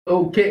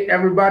Okay,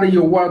 everybody,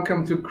 you're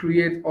welcome to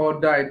Create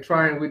or Die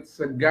Trying with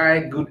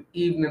Sagai. Good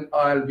evening,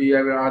 all of you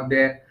out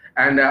there.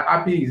 And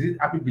happy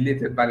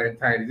belated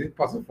Valentine. Is it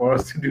possible for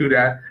us to do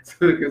that?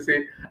 So we can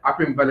say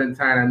happy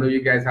Valentine. I know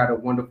you guys had a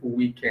wonderful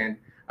weekend.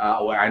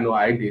 Well, I know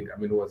I did. I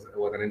mean, it was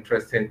an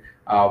interesting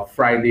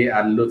Friday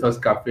at Lotus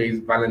Cafe's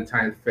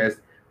Valentine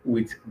Fest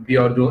with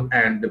Biodo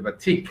and the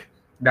Batik.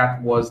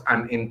 That was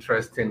an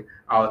interesting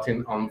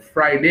outing on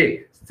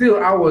Friday.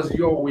 Still, how was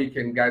your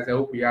weekend, guys? I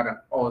hope you had an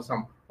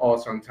awesome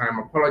time.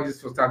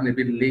 Apologies for starting a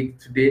bit late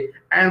today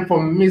and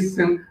for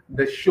missing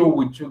the show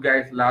with you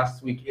guys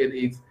last week.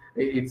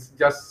 It's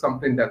just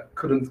something that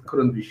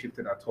couldn't be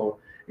shifted at all.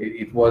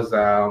 It was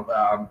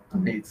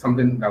it's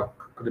something that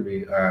could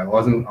be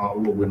wasn't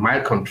with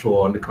my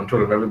control and the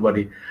control of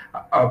everybody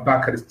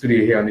back at the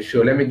studio here on the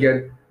show. Let me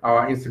get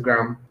our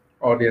Instagram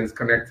audience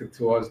connected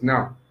to us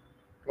now.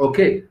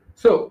 Okay,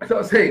 so as I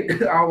was saying,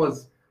 how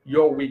was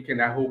your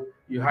weekend? I hope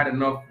you had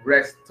enough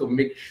rest to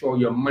make sure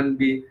your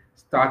Monday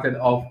started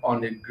off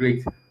on a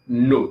great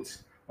note.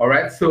 All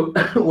right, so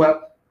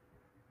well,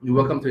 you're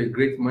welcome to a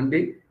great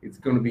Monday. It's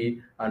going to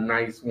be a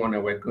nice one,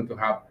 and we're going to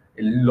have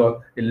a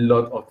lot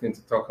of things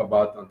to talk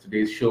about on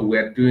today's show.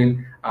 We're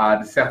doing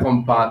the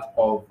second part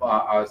of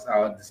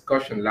our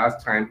discussion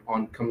last time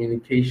on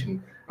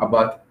communication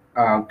about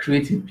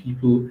creative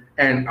people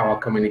and our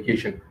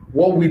communication.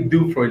 What we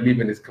do for a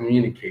living is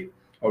communicate,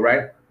 all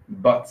right?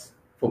 But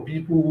for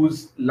people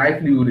whose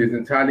livelihood is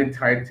entirely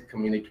tied to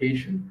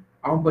communication,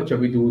 how much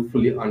of it do we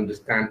fully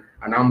understand,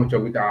 and how much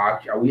of it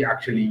are we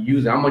actually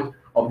using? How much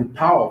of the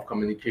power of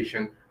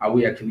communication are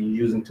we actually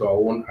using to our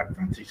own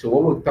advantage? So,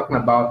 what we're talking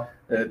about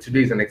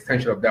today is an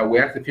extension of that. We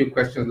asked a few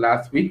questions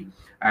last week,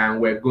 and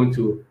we're going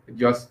to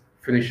just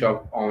finish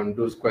up on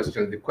those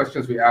questions. The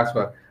questions we asked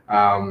were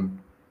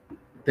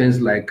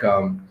things like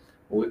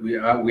we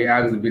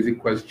ask the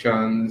basic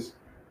questions: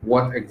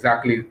 what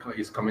exactly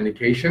is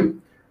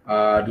communication?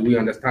 Do we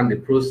understand the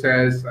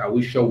process? Are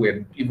we sure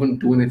we're even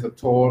doing it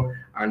at all?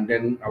 And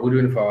then are we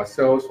doing it for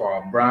ourselves, for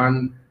our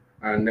brand?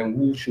 And then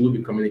who should we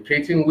be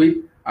communicating with?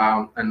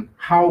 And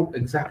how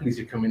exactly is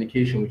your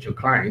communication with your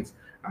clients?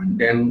 And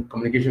then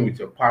communication with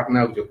your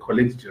partner, with your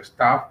colleagues, with your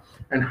staff,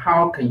 and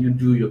how can you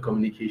do your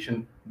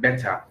communication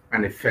better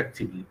and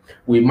effectively?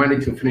 We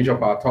managed to finish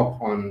up our talk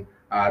on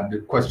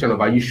the question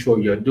of, are you sure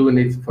you're doing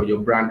it for your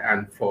brand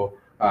and for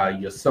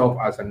yourself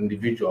as an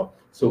individual?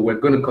 So we're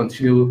going to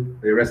continue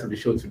the rest of the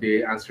show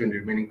today answering the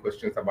remaining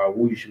questions about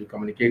who you should be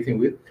communicating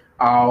with,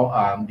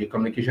 how your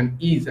communication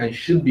is and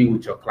should be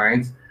with your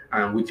clients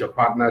and with your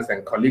partners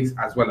and colleagues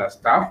as well as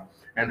staff,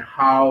 and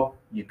how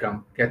you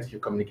can get your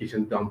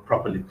communication done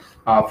properly.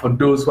 For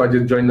those who are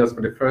just joining us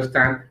for the first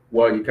time,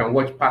 well, you can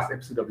watch past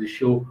episodes of the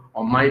show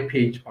on my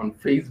page on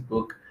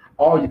Facebook,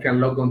 or you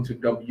can log on to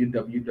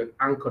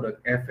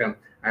www.anchor.fm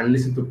and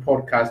listen to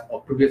podcasts or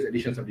previous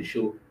editions of the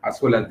show,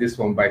 as well as this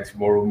one by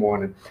tomorrow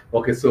morning.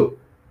 Okay, so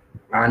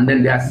and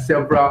then there are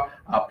several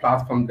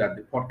platforms that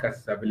the podcast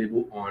is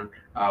available on.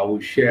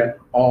 We'll share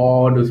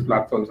all those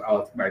platforms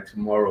out by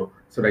tomorrow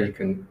so that you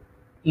can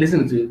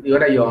listen to it.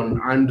 Whether you're on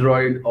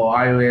Android or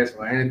iOS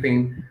or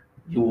anything,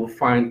 you will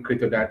find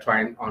Creator That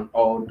Trying on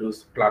all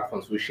those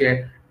platforms. We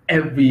share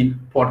every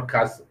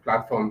podcast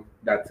platform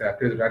that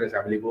Creator That is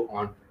available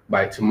on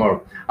by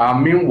tomorrow.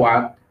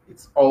 Meanwhile,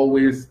 it's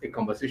always a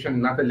conversation,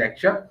 not a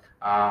lecture.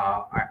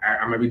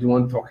 I might be the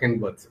one talking,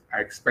 but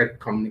I expect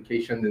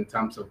communication in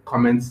terms of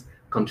comments,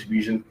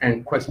 contributions,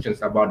 and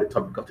questions about the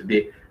topic of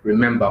today.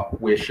 Remember,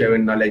 we're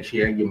sharing knowledge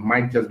here. You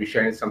might just be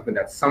sharing something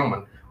that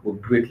someone will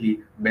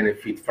greatly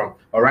benefit from.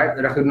 All right,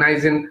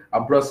 recognizing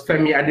Bros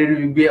Femi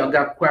Aderibe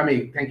Oga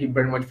Kwame, thank you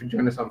very much for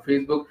joining us on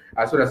Facebook,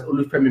 as well as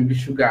Olufemi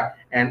Bishuga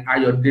and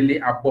Ayodele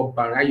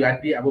Aboban.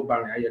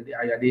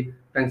 Ayode,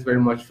 thanks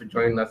very much for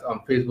joining us on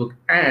Facebook.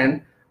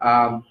 And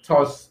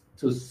Tos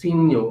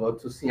Tosinho or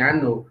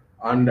Tosiano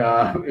on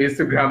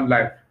Instagram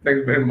Live.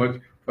 Thanks very much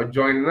for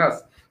joining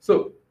us.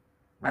 So,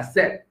 as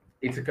said,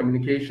 it's a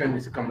communication,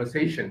 it's a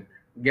conversation.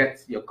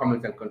 Get your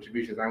comments and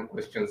contributions and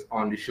questions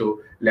on the show.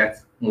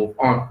 Let's move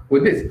on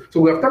with this. So,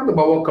 we have talked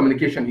about what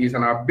communication is,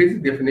 and our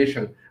basic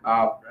definition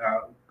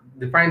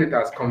define it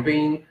as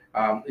conveying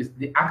is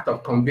the act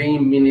of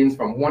conveying meanings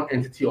from one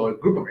entity or a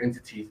group of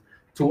entities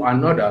to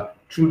another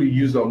through the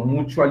use of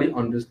mutually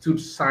understood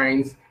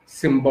signs,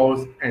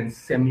 symbols, and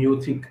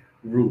semiotic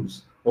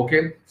rules.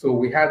 Okay, so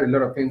we have a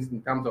lot of things in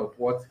terms of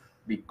what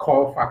the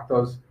core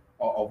factors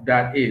of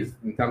that is,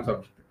 in terms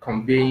of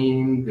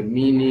conveying the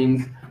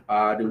meanings,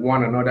 the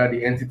one another,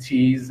 the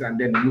entities, and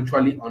then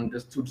mutually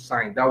understood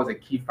sign. That was a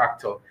key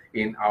factor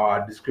in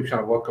our description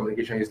of what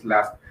communication is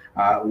last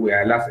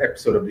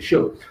episode of the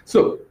show.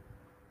 So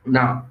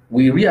now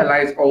we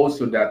realize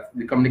also that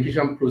the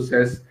communication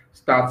process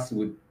starts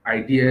with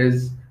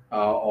ideas,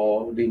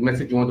 or the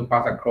message you want to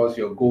pass across,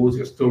 your goals,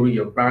 your story,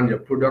 your brand, your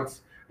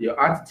products, your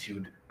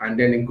attitude, and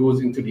then it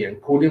goes into the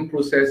encoding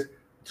process,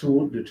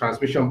 to the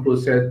transmission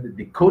process, the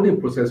decoding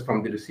process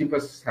from the receiver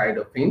side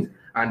of things,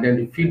 and then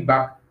the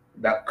feedback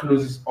that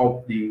closes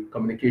up the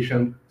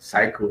communication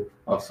cycle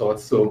of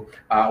sorts. So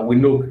we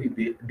know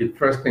the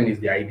first thing is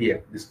the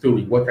idea, the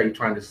story. What are you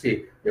trying to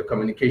say? Your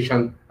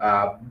communication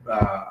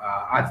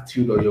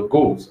attitude or your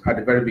goals at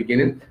the very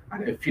beginning,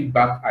 and a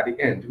feedback at the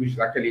end, which is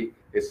actually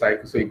a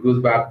cycle. So it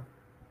goes back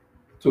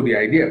to the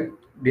idea.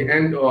 The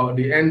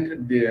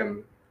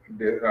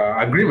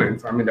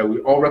agreement, I mean, that we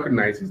all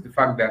recognize is the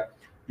fact that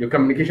your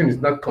communication is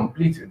not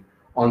completed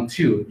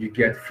until you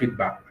get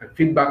feedback. And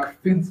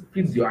feedback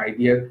feeds your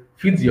idea,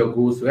 feeds your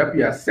goals to help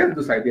you assess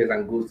those ideas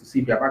and goals to see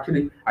if you have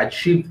actually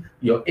achieved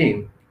your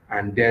aim.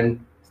 And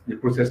then the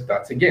process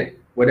starts again.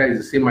 Whether it's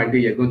the same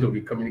idea you're going to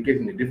be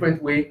communicating in a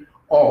different way,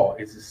 or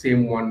it's the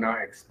same one now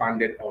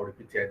expanded or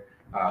repeated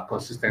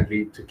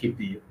consistently to keep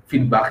the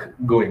feedback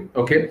going.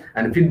 Okay,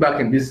 and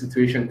feedback in this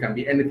situation can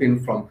be anything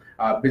from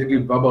basically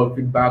verbal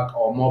feedback,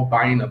 or more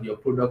buying of your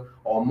product,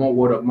 or more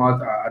word of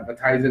mouth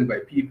advertising by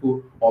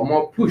people, or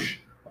more push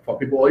for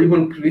people, or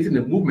even creating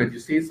a movement. You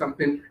say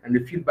something and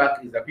the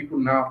feedback is that people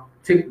now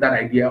take that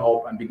idea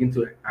up and begin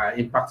to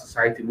impact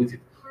society with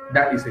it.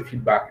 That is a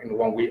feedback in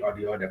one way or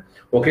the other.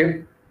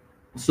 Okay,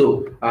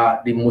 so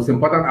the most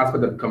important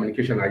aspect of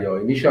communication are your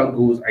initial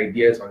goals,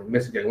 ideas, or the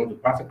message that you want to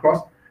pass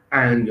across,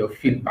 and your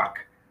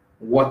feedback,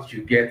 what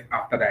you get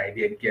after the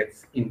idea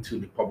gets into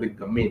the public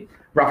domain.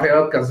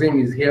 Raphael Kazim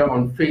is here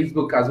on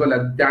Facebook, as well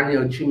as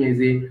Daniel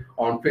Chimeze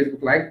on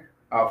Facebook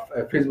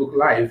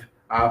Live.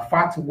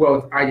 Fat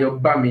Wealth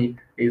Ayobami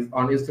is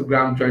on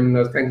Instagram joining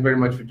us. Thanks very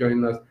much for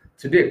joining us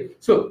today.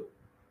 So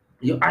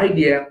your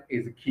idea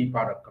is a key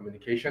part of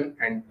communication,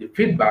 and the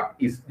feedback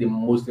is the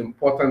most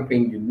important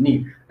thing you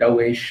need that will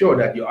ensure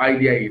that your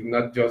idea is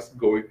not just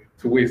going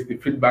to waste. The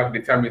feedback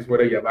determines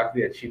whether you have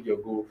actually achieved your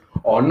goal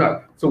or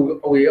not. So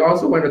we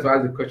also wanted to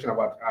ask the question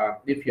about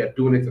if you are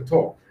doing it at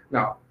all.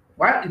 Now,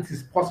 while it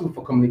is possible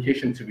for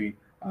communication to be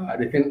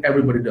the thing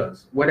everybody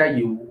does, whether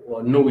you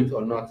know it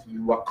or not,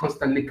 you are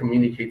constantly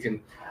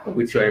communicating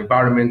with your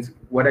environment,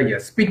 whether you're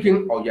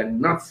speaking or you're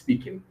not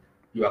speaking.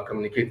 You are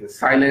communicating.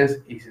 Silence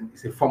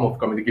is a form of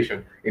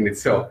communication in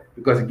itself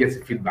because it gets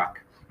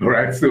feedback. All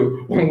right.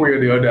 So one way or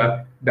the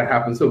other, that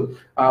happens. So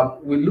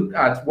we looked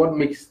at what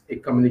makes a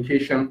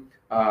communication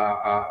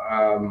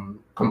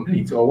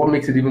complete, or what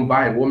makes it even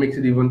viable, what makes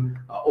it even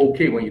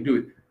okay when you do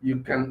it.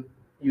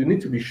 You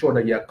need to be sure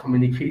that you are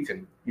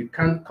communicating. You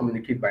can't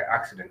communicate by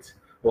accident.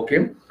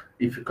 Okay.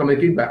 If you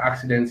communicate by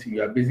accident,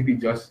 you are basically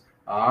just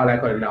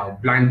like now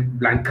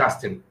blind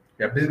casting.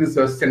 You're basically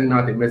just sending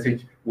out a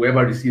message.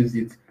 Whoever receives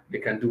it, they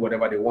can do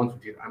whatever they want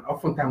with it, and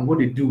oftentimes what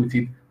they do with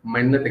it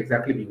might not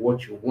exactly be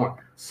what you want.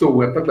 So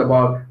we're talking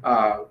about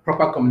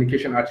proper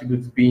communication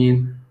attributes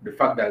being the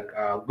fact that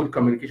good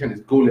communication is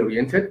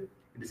goal-oriented,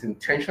 it is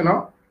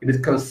intentional, it is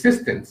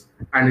consistent,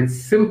 and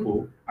it's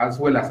simple as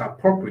well as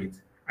appropriate,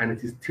 and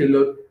it is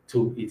tailored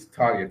to its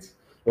targets.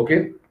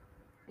 Okay,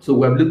 so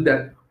we've looked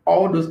at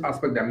all those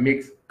aspects that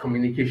makes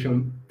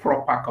communication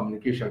proper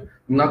communication,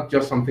 not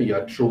just something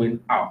you're throwing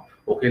out.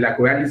 Okay, like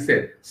we already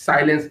said,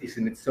 silence is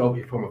in itself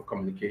a form of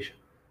communication.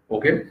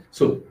 Okay,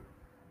 so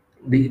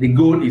the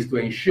goal is to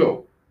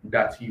ensure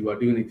that you are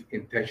doing it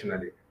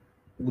intentionally.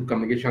 Good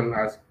communication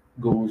has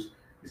goals,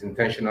 is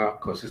intentional,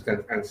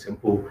 consistent, and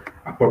simple,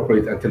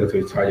 appropriate, and tailored to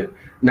its target.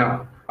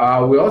 Now,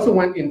 we also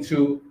went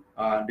into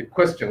the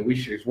question,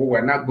 which is what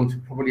we're not going to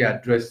probably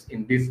address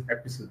in this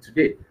episode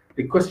today.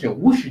 The question,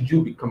 who should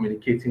you be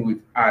communicating with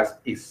as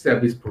a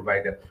service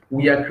provider?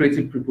 We are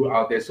creative people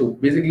out there. So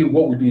basically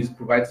what we do is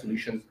provide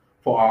solutions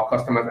for our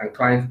customers and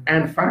clients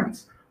and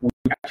fans. We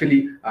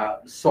actually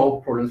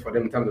solve problems for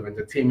them in terms of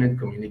entertainment,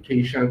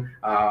 communication,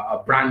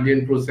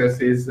 branding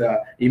processes,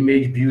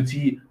 image,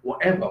 beauty,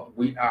 whatever.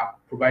 We are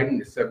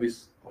providing a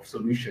service of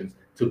solutions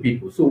to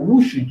people. So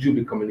who should you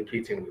be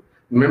communicating with?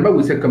 Remember,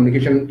 we said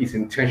communication is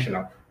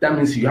intentional. That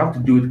means you have to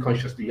do it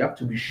consciously. You have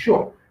to be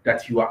sure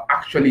that you are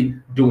actually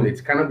doing it.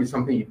 It cannot be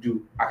something you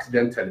do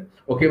accidentally.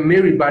 Okay,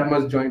 Mary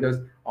Badmus joined us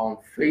on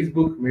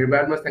Facebook. Mary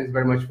Badmus, thanks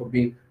very much for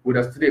being with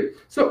us today.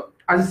 So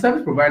as a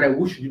service provider,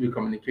 who should you be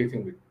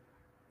communicating with?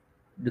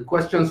 The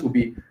questions will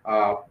be,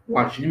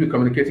 one, should you be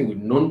communicating with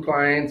known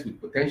clients, with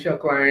potential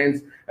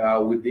clients,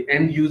 with the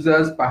end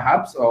users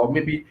perhaps, or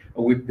maybe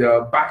with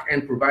the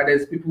back-end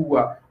providers, people who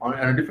are on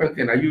a different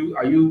thing? Are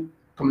you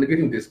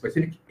communicating with a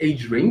specific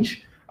age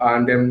range?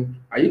 And then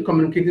are you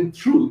communicating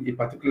through a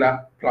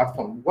particular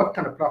platform? What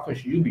kind of platform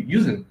should you be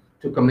using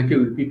to communicate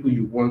with people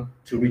you want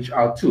to reach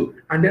out to?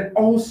 And then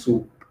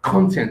also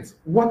content.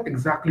 What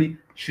exactly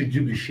should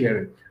you be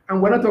sharing? And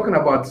we're not talking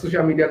about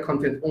social media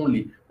content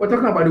only. We're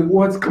talking about the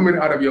words coming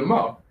out of your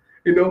mouth.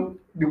 You know,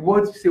 the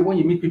words you say when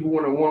you meet people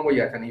one-on-one, when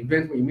you're at an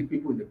event, when you meet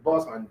people in the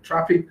bus or in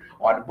traffic,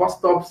 or at the bus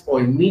stops,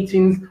 or in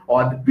meetings,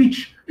 or at the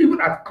beach,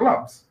 even at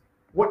clubs.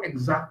 What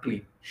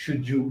exactly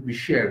should you be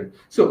sharing?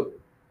 So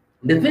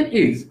the thing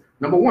is,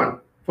 number one,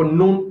 for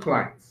known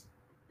clients,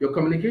 your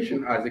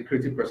communication as a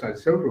creative person, as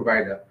a service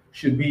provider,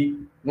 should be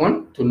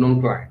one, to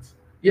known clients.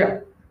 Yeah,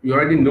 you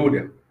already know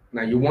them.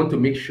 Now you want to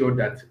make sure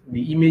that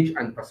the image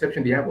and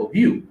perception they have of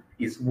you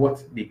is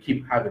what they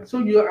keep having. So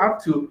you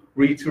have to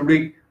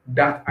reiterate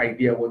that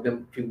idea with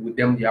them.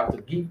 You have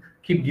to keep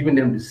giving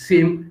them the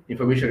same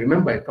information.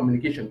 Remember,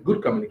 communication,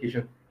 good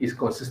communication is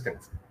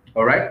consistent.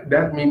 All right,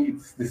 that means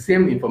it's the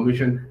same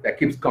information that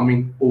keeps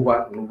coming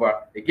over and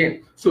over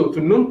again. So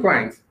to known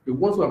clients, the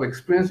ones who have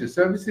experienced your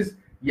services,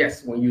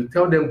 yes, when you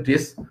tell them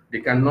this, they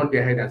can nod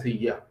their head and say,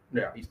 yeah,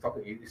 he's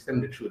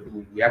telling the truth.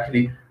 We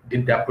actually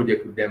did that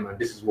project with them, and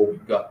this is what we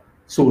got.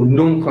 So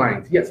known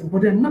clients, yes,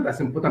 but they're not as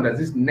important as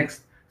this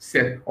next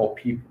set of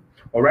people.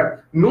 All right,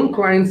 known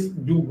clients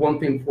do one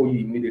thing for you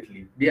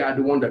immediately. They are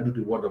the ones that do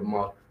the word of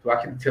mouth to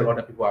actually tell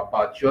other people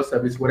about your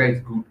service, whether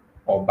it's good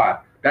or bad.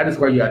 That is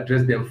why you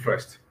address them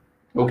first.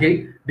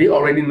 Okay, they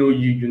already know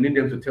you. You need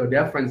them to tell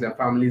their friends and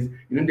families.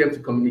 You need them to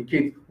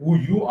communicate who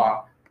you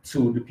are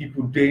to the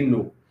people they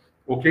know.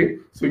 Okay,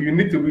 so you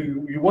need to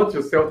be, you want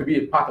yourself to be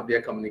a part of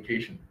their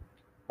communication.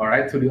 All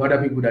right, to the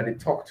other people that they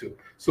talk to.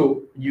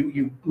 So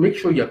you make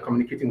sure you're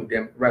communicating with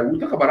them right. We'll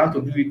talk about how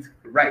to do it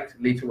right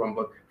later on,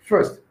 but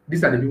first,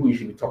 these are the people you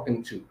should be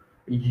talking to,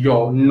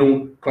 your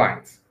known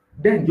clients.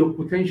 Then your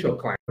potential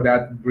clients.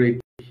 That break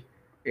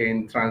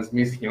in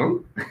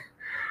transmission.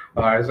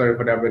 Sorry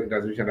for that break in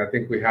transmission. I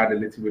think we had a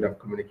little bit of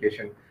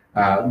communication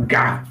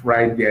gap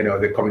right there. There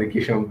was a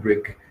communication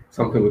break,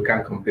 something we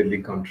can't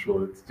completely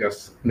control. It's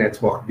just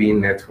network being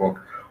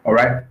network. All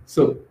right,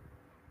 so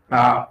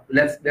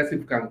let's see if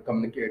we can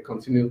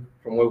continue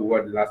from where we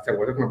were the last time.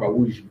 We're talking about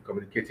who you should be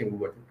communicating. We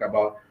were talking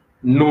about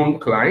known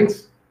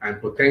clients and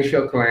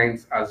potential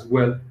clients, as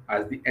well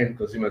as the end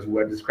consumers. We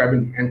were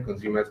describing the end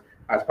consumers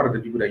as part of the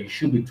people that you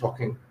should be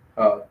talking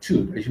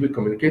to, that you should be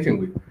communicating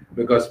with.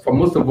 Because for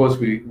most of us,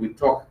 we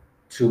talk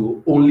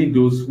to only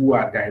those who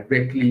are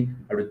directly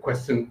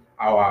requesting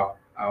our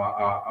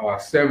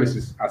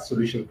services as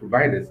solution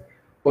providers.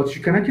 But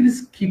you can actually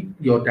skip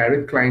your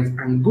direct clients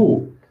and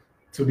go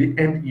to the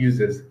end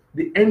users.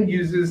 The end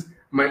users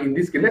might, in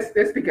this case,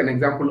 let's take an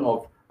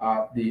example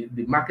of the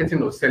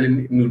marketing of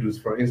selling noodles,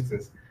 for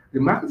instance. The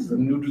marketers of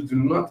noodles do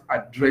not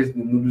address the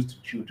noodles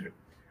to children.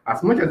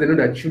 As much as they know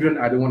that children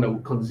are the one that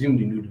will consume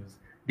the noodles,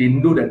 they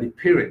know that the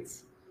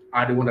parents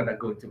are the one that are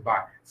going to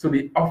buy. So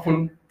they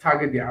often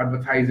target their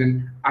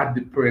advertising at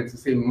the parents to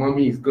say,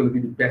 mommy is going to be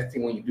the best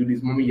thing when you do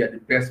this. Mommy, you're the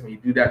best when you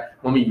do that.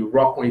 Mommy, you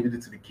rock when you do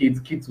it to the kids.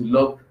 Kids will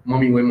love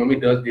mommy when mommy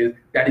does this.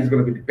 Daddy's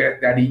going to be the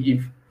best daddy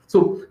if.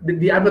 So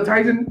the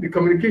advertising, the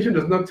communication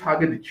does not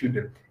target the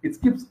children. It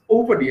skips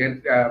over the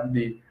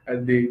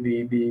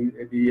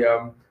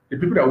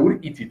people that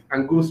would eat it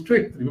and go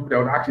straight to the people that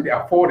would actually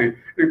afford it,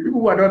 the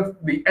people who are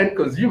not the end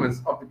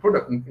consumers of the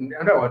product in the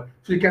other one.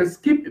 So you can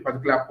skip a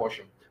particular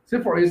portion. Say,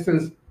 for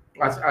instance,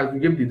 as we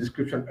gave the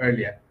description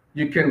earlier,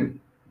 you can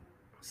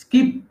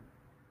skip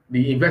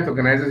the event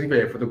organizers. If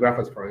you're a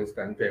photographer, for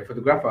instance, if you're a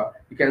photographer,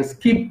 you can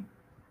skip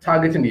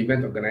targeting the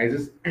event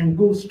organizers and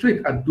go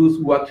straight at those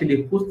who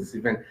actually host this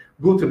event.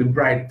 Go to the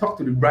bride, talk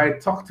to the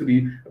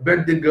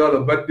birthday girl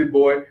or birthday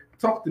boy,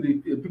 talk to the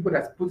people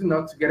that's putting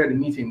out together the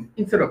meetings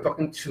instead of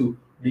talking to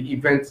the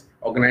event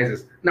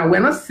organizers. Now, we're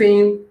not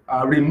saying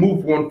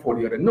remove one for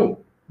the other. No,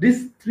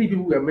 these three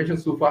people we have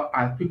mentioned so far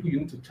are people you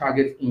need to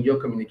target in your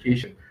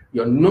communication.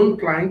 Your known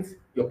clients,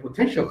 your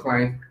potential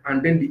clients,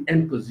 and then the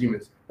end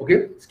consumers.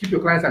 Okay, skip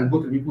your clients and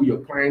go to the people your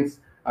clients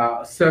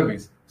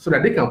service so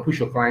that they can push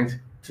your clients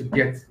to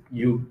get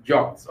you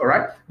jobs. All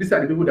right, these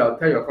are the people that will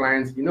tell your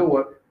clients, you know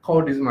what,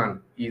 call this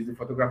man, he's the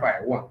photographer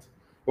I want.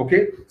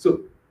 Okay, so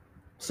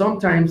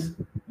sometimes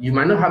you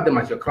might not have them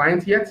as your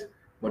client yet,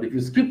 but if you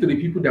skip to the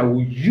people that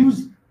will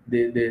use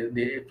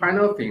the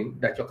final thing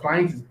that your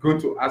client is going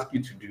to ask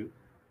you to do,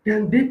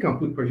 then they can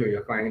put pressure on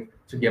your client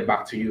to get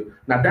back to you.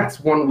 Now,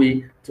 that's one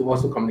way to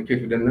also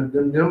communicate with them.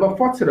 The number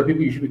 4 set of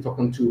people you should be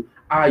talking to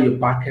are your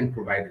backend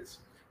providers.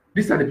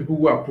 These are the people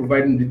who are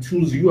providing the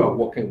tools you are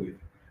working with.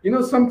 You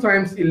know,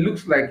 sometimes it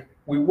looks like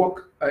we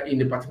work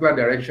in a particular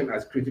direction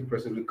as creative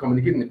persons. We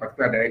communicate in a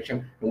particular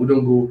direction, and we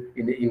don't go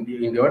in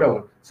the other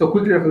one. So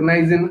quickly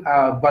recognizing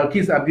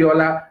Balkis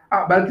Abiola.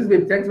 Balkis,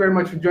 babe, thanks very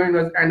much for joining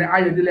us, and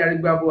Ayodele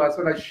Arigbabu as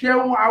well as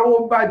Shehu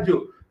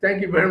Awobajo.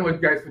 Thank you very much,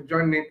 guys, for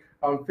joining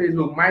on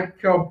Facebook.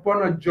 Michael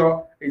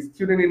Bonojo is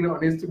tuning in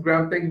on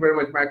Instagram. Thank you very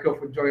much, Michael,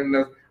 for joining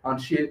us on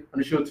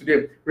the show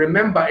today.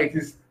 Remember, it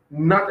is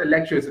not a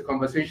lecture, it's a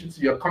conversation.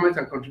 So your comments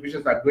and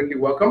contributions are greatly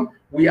welcome.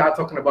 We are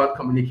talking about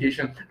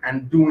communication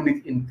and doing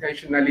it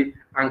intentionally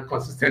and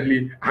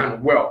consistently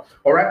and well.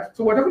 All right.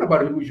 So we're talking about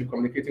the people you're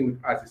communicating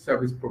with as a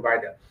service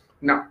provider.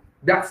 Now,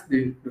 that's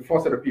the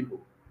 4 set of people: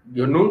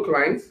 your known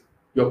clients,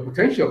 your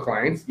potential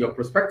clients, your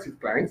prospective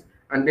clients,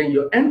 and then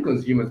your end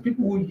consumers,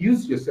 people who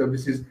use your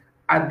services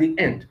at the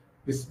end.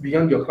 This is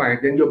beyond your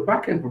client. Then your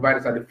back-end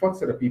providers are the 4th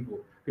set of people,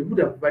 the people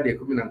that provide the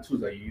equipment and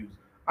tools that you use.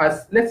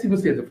 As let's even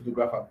say as a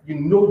photographer, you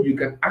know you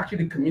can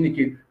actually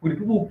communicate with the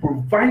people who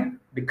provide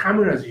the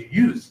cameras you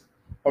use.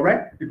 All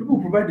right, the people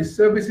who provide the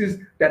services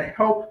that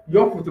help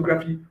your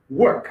photography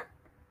work.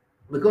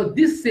 Because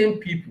these same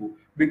people,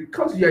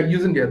 because you are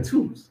using their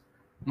tools,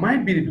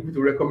 might be the people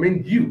to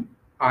recommend you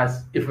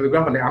as a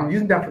photographer. Like I'm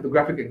using that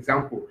photographic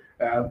example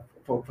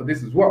for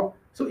this as well.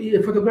 So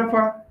a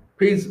photographer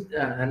pays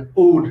an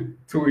ode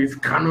to his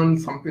Canon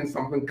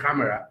something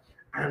camera,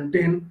 And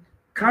then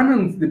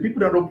Canon, the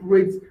people that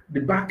operate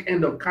the back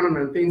end of Canon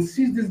and things,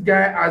 sees this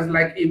guy as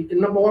like a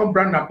number one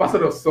brand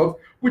ambassador of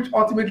sorts, which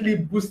ultimately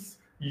boosts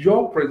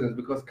your presence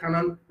because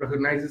Canon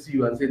recognizes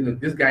you and says, no,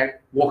 this guy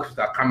works with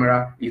our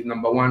camera, is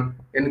number one,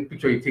 any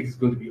picture he takes is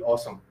going to be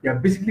awesome. You're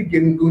basically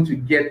going to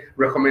get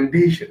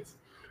recommendations,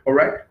 all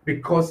right,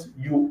 because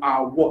you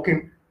are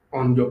working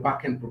on your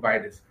back-end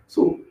providers.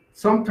 So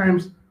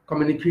sometimes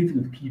communicate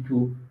with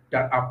people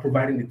that are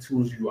providing the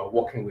tools you are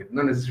working with,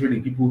 not necessarily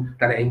people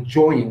that are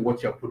enjoying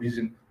what you're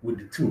producing with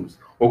the tools.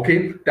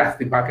 Okay, that's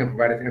the backend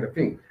provider kind of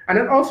thing. And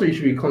then also you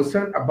should be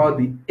concerned about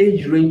the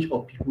age range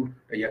of people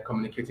that you're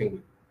communicating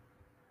with,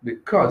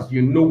 because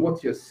you know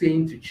what you're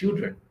saying to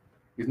children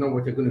is not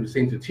what you're going to be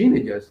saying to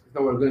teenagers. It's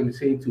not what you're going to be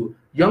saying to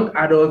young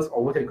adults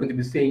or what you're going to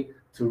be saying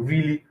to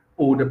really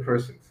older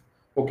persons.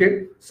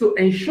 Okay, so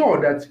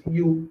ensure that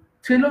you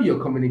tailor your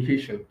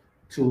communication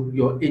to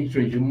your age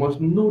range. You must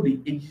know the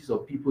ages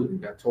of people that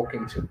you're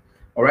talking to.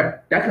 All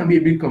right, that can be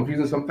a bit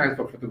confusing sometimes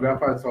for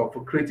photographers or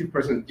for creative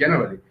persons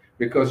generally,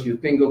 because you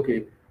think,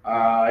 okay,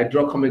 I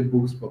draw comic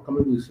books, but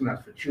comic books is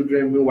not for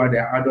children. Meanwhile,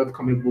 there are adult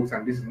comic books,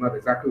 and this is not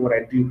exactly what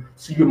I do.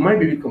 So you might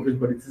be a bit confused,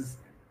 but it is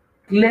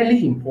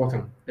clearly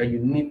important that you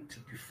need to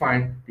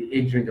define the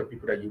age range of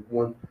people that you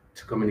want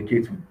to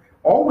communicate with.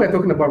 All we're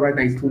talking about right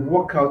now is to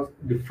work out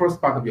the first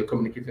part of your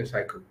communication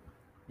cycle,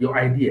 your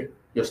idea,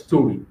 your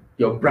story,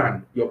 your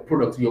brand, your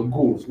products, your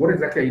goals. What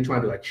exactly are you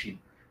trying to achieve?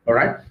 All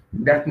right,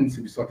 that needs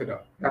to be sorted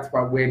out. That's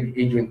where the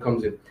age range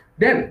comes in.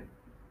 Then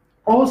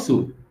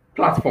also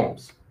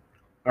platforms.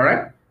 All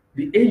right,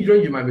 the age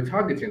range you might be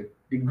targeting,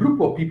 the group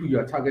of people you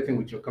are targeting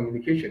with your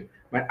communication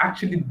might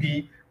actually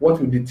be what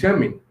will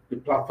determine the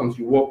platforms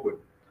you work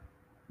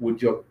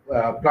with your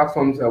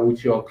platforms,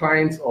 with your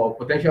clients or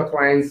potential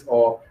clients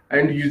or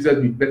end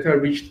users be better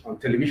reached on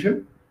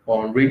television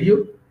or on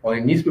radio or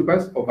in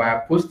newspapers or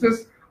via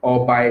posters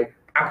or by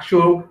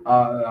actual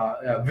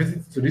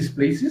visits to these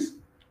places.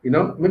 You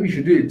know, maybe you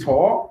should do a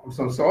tour of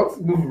some sorts,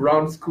 move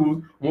around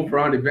schools, move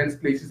around events,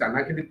 places, and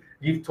actually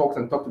give talks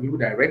and talk to people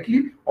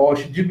directly. Or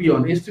should you be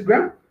on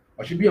Instagram?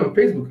 Or should you be on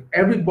Facebook?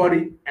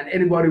 Everybody and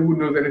anybody who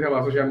knows anything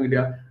about social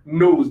media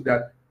knows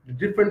that the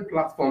different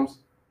platforms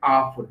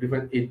are for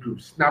different age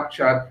groups.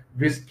 Snapchat,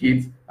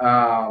 Viscuit,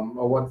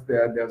 or what's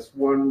there? There's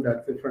one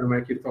that a friend of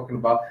mine keeps talking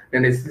about.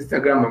 Then there's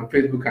Instagram and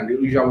Facebook, and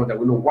the usual one that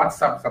we know.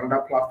 WhatsApp is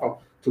another platform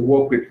to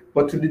work with.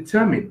 But to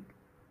determine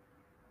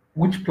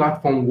which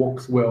platform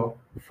works well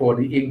for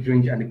the age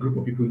range and the group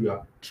of people you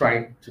are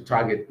trying to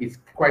target, it's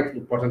quite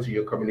important to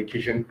your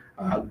communication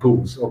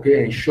goals.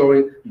 Okay,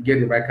 ensuring you get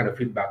the right kind of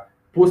feedback.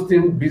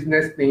 Posting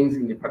business things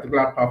in a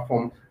particular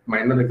platform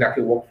might not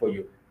exactly work for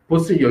you.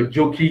 Posting your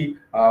jokey,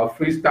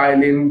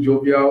 freestyling,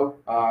 jovial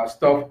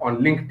stuff on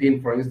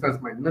LinkedIn, for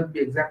instance, might not be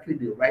exactly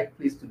the right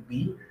place to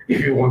be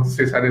if you want to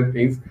say certain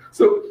things.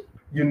 So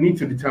you need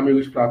to determine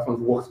which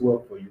platforms works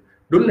well for you.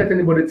 Don't let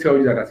anybody tell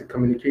you that as a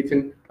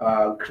communicating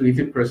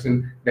creative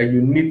person that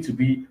you need to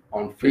be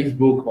on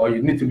Facebook or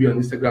you need to be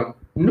on Instagram.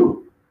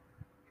 No.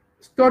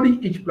 Study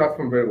each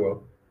platform very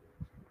well.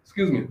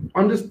 Excuse me.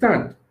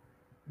 Understand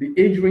the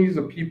age ranges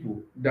of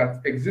people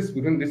that exist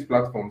within these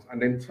platforms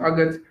and then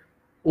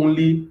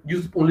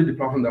use only the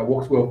platform that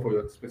works well for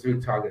your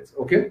specific targets.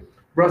 Okay?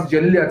 Bros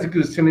Janili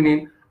Article is tuning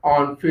in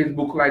on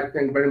Facebook Live.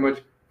 Thank you very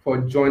much for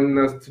joining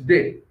us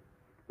today.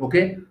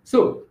 Okay?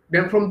 So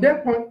then from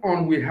that point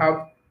on, we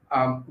have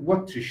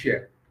what to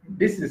share.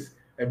 This is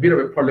a bit of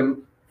a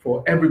problem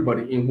for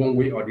everybody in one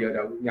way or the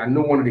other. I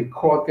know one of the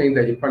core things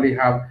that you probably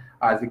have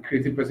as a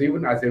creative person,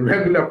 even as a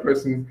regular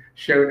person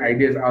sharing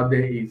ideas out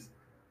there, is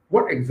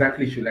what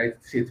exactly should I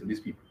say to these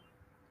people?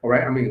 All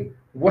right, I mean,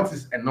 what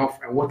is enough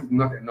and what is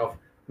not enough?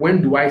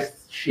 When do I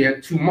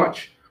share too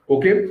much?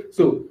 Okay,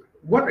 so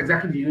what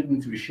exactly do you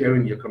need to be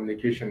sharing in your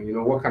communication? You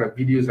know, what kind of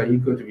videos are you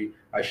going to be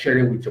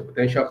sharing with your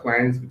potential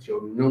clients, with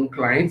your known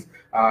clients?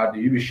 Do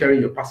you be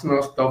sharing your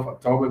personal stuff or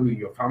talk maybe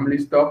your family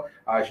stuff?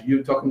 Should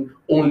you talking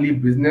only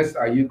business?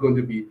 Are you going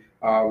to be,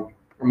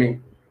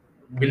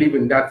 believe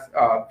in that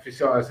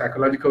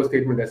psychological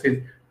statement that says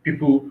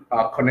people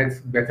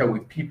connect better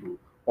with people?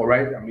 All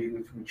right, I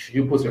mean, should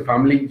you post your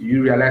family? Do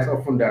you realize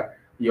often that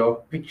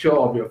your picture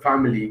of your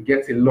family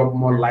gets a lot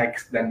more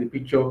likes than the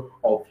picture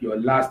of your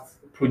last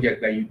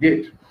project that you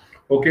did?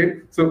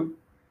 Okay, so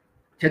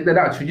check that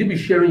out. Should you be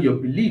sharing your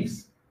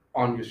beliefs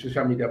on your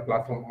social media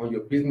platform, on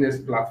your business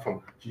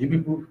platform? Should you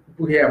people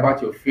hear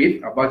about your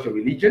faith, about your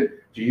religion?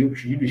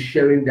 Should you be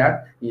sharing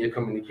that in your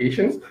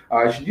communications?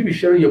 Should you be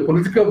sharing your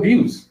political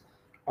views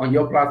on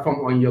your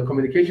platform, on your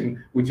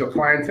communication with your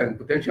clients and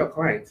potential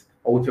clients,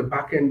 or with your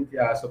back-end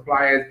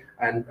suppliers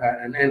and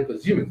end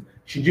consumers?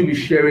 Should you be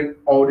sharing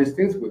all these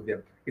things with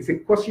them? It's a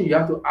question you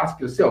have to ask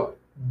yourself,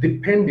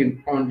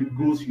 depending on the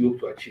goals you hope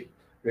to achieve.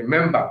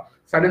 Remember,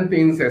 certain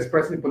things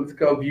expressing a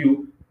political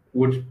view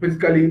would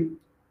basically,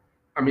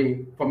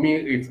 for me,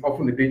 it's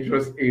often a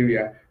dangerous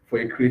area for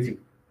a creative.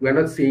 We're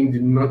not saying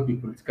do not be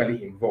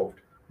politically involved,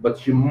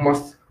 but you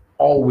must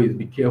always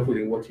be careful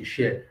in what you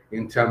share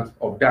in terms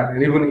of that,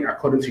 and even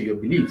according to your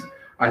beliefs.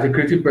 As a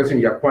creative person,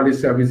 you're probably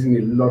servicing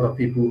a lot of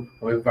people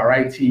of a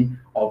variety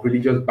of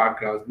religious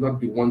backgrounds, not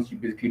the ones you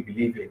basically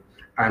believe in.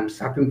 And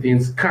certain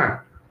things can,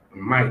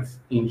 might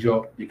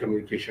injure the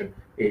communication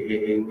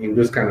in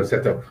those kind of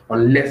setup,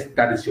 unless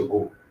that is your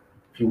goal.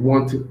 If you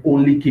want to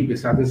only keep a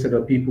certain set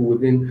of people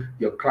within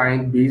your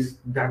client base,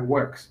 that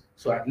works.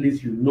 So at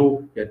least you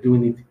know you're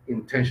doing it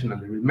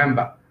intentionally.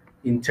 Remember,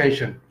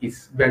 intention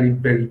is very,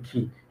 very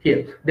key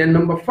here. Then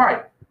number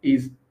 5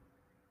 is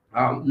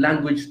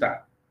language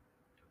style.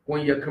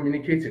 When you're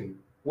communicating,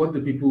 what do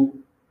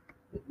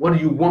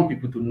you want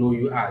people to know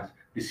you as?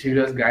 The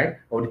serious guy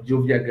or the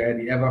jovial guy,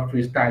 the ever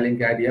freestyling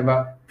guy, the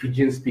ever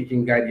pigeon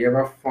speaking guy, the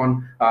ever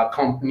fun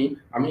company?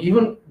 I mean,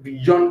 even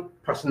beyond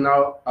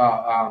personal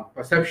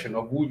perception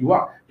of who you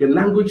are, your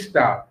language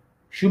style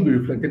should be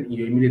reflected in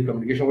your immediate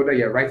communication, whether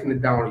you're writing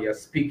it down or you're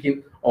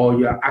speaking or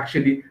you're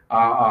actually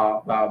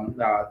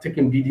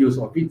taking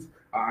videos of it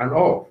and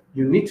all.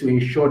 You need to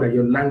ensure that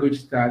your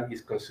language style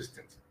is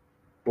consistent.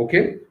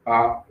 Okay,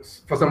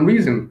 for some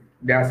reason,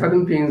 there are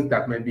certain things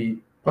that may be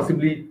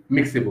possibly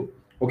mixable.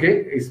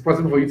 Okay, it's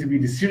possible for you to be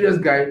the serious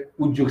guy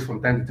who jokes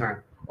from time to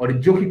time, or the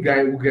jokey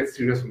guy who gets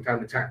serious from time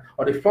to time,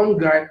 or the fun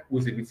guy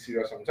who's a bit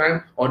serious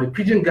sometimes, or the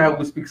pigeon guy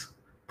who speaks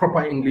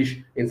proper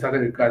English in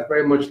certain regards,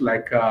 very much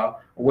like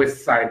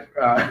West Side,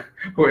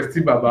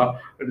 Westy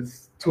Baba.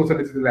 It's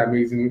totally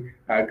amazing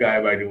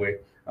guy, by the way.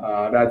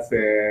 That's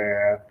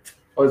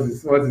what's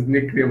his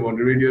nickname on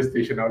the radio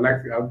station? I'll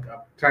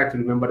try to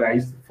remember that I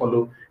used to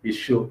follow his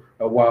show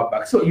a while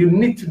back. So you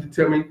need to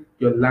determine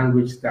your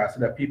language style so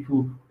that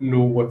people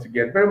know what to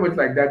get. Very much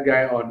like that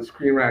guy on the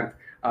Screen Rant.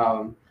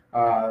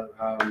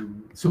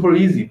 Super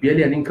easy,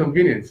 barely an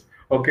inconvenience.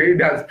 Okay,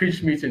 that's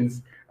pitch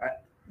meetings.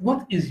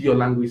 What is your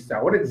language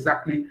style? What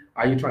exactly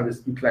are you trying to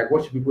speak like?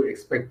 What should people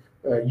expect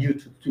you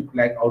to speak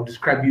like or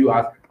describe you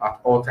as at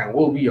all time?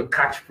 What will be your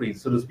catchphrase,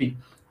 so to speak?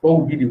 What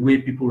will be the way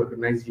people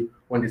recognize you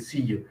when they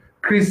see you?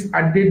 Chris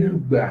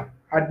Adeluba,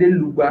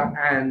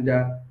 and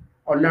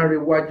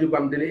Olanrewaju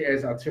Bamdele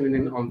S are tuning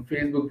in on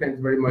Facebook. Thanks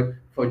very much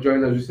for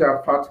joining us. We still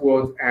have Fat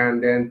Words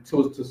and then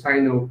Toast to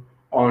Sino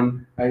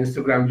on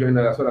Instagram joining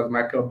us, as well as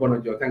Michael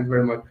Bonojo. Thanks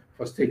very much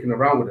for sticking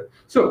around with it.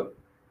 So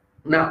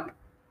now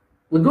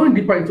we're going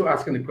deeper into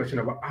asking the question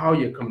about how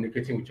you're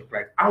communicating with your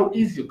clients. How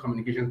is your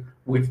communication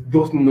with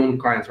those known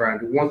clients, right?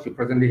 The ones you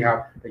presently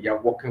have that you're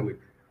working with.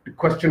 The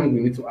question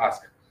we need to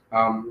ask,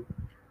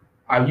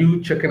 are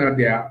you checking out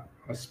their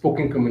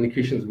spoken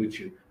communications with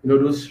you? You know,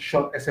 those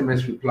short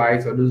SMS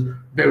replies or those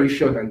very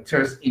short and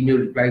terse email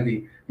replies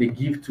they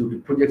give to the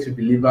projects you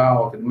deliver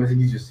or to the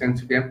messages you send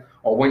to them,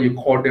 or when you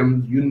call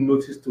them, you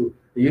notice do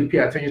you pay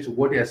attention to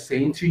what they are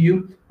saying to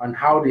you and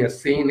how they are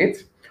saying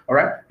it? All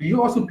right. Do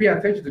you also pay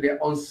attention to their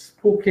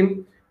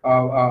unspoken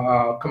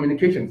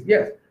communications?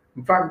 Yes.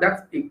 In fact,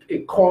 that's a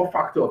core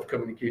factor of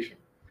communication.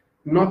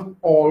 Not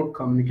all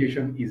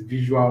communication is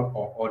visual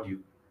or audio.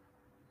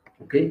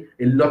 Okay,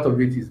 a lot of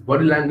it is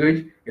body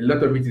language, a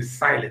lot of it is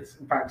silence.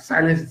 In fact,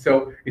 silence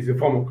itself is a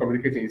form of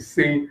communicating, it's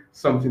saying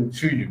something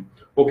to you.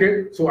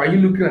 Okay, so are you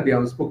looking at the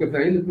unspoken?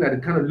 Are you looking at the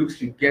kind of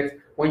looks you get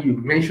when you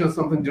mention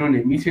something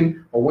during a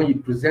meeting, or when you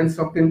present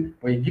something,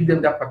 when you give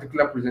them that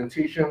particular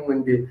presentation,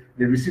 when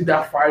they receive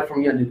that file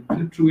from you and they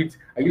flip through it?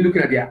 Are you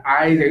looking at their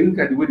eyes? Are you looking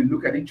at the way they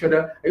look at each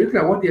other? Are you looking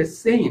at what they're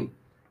saying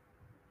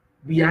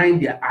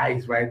behind their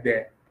eyes right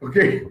there?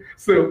 Okay,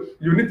 so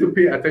you need to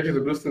pay attention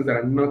to those things that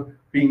are not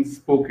being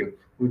spoken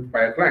with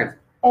by your clients.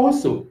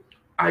 Also,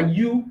 are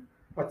you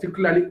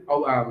particularly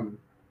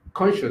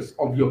conscious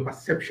of your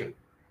perception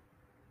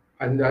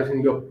and as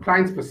in your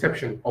client's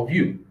perception of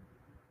you?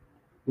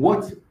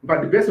 But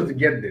the best way to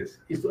get this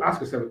is to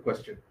ask yourself a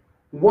question.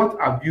 What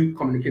have you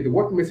communicated?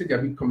 What message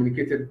have you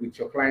communicated with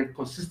your client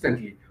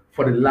consistently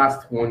for the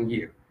last 1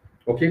 year?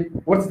 Okay,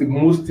 what's the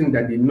most thing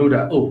that they know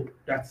that, oh,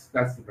 that's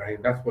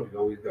Brian, that's what it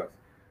always does.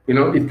 You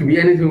know, it could be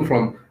anything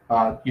from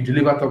you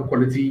deliver top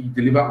quality, you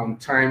deliver on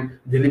time,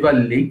 you deliver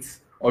late,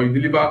 or you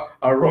deliver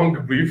a wrong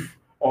brief,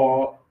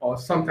 or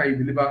sometimes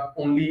you deliver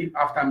only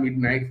after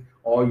midnight,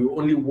 or you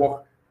only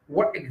work.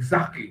 What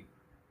exactly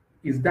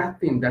is that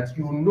thing that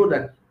you know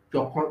that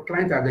your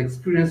client has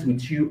experienced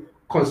with you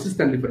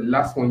consistently for the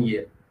last 1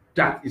 year?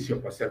 That is your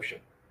perception.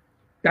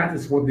 That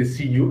is what they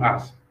see you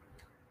as.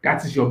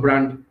 That is your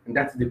brand, and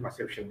that's the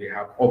perception they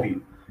have of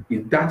you.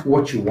 Is that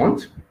what you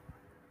want?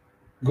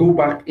 Go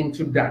back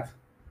into that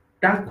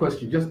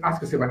question. Just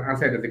ask yourself and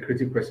answer it as a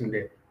creative person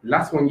there.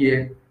 Last 1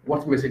 year,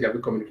 what message have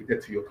you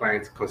communicated to your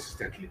clients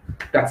consistently?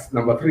 That's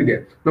number 3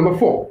 there. Number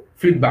 4,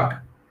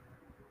 feedback.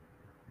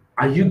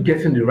 Are you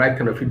getting the right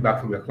kind of feedback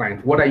from your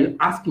client? What are you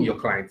asking your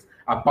clients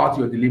about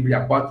your delivery,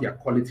 about your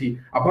quality,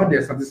 about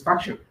their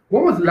satisfaction?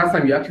 When was the last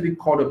time you actually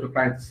called up your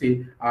client to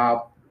say,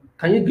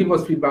 can you give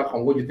us feedback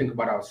on what you think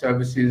about our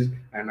services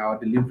and our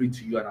delivery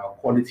to you and our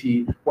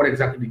quality? What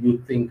exactly do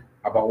you think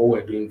about what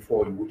we're doing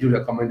for you? Would you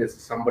recommend this to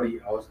somebody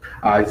else?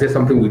 Is there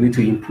something we need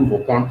to improve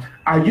upon?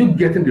 Are you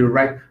getting the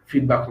right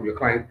feedback from your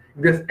client?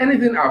 If there's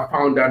anything I've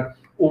found that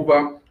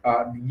over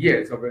the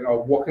years of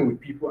working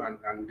with people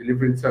and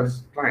delivering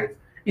services to clients,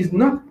 is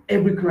not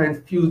every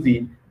client feels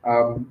the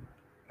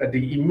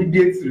the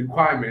immediate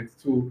requirement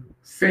to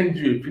send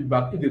you a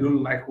feedback if they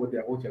don't like what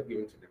you're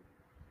giving to them.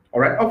 All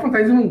right.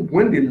 Oftentimes, even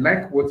when they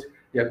like what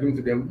you're giving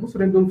to them, most of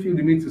them don't feel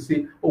the need to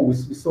say, "Oh, we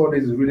saw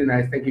this is really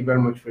nice. Thank you very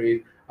much for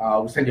it.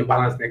 We'll send you a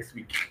balance next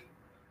week."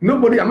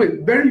 Nobody, I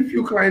mean, very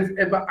few clients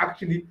ever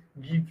actually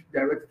give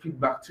direct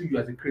feedback to you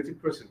as a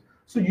creative person.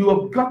 So you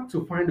have got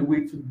to find a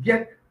way to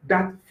get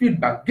that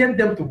feedback, get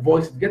them to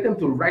voice it, get them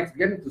to write,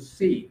 get them to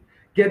say it,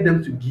 get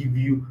them to give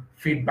you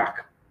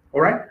feedback.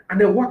 All right. And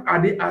then what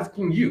are they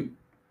asking you?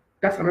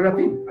 That's another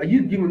thing. Are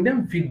you giving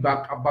them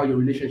feedback about your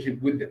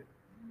relationship with them?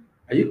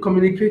 Are you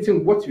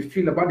communicating what you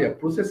feel about their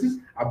processes,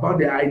 about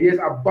their ideas,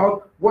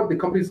 about what the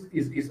company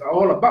is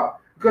all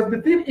about? Because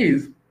the thing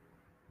is,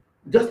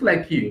 just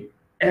like you,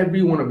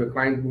 every one of your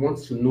clients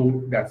wants to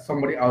know that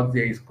somebody out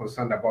there is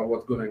concerned about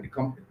what's going on in the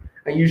company.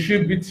 And you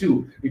should be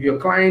too. If your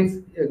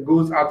client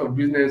goes out of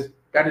business,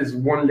 that is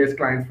one less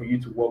client for you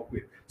to work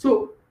with.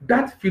 So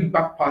that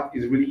feedback part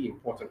is really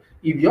important.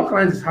 If your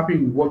client is happy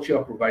with what you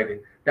are providing,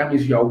 that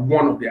means you are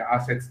one of their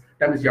assets.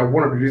 That means you are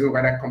one of the reasons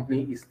why that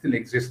company is still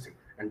existing.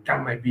 And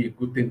that might be a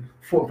good thing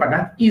but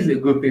that is a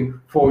good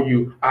thing for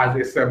you as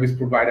a service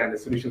provider and a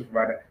solutions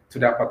provider to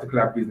that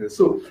particular business.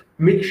 So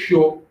make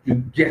sure you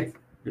get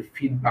the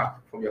feedback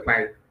from your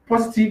client,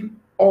 positive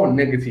or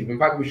negative. In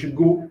fact, we should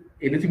go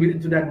a little bit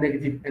into that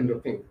negative end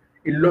of things.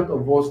 A lot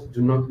of us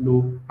do not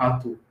know how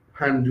to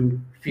handle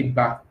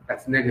feedback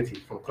that's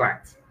negative from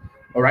clients.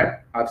 All right,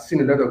 I've seen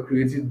a lot of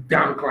creative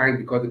down clients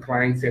because the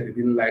client said they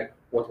didn't like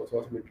what was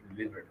ultimately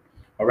delivered.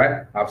 All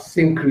right, I've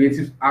seen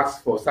creatives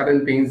ask for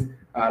certain things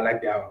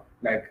like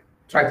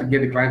try to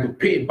get the client to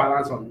pay a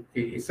balance on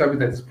a service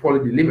that is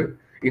poorly delivered.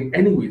 In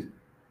any ways,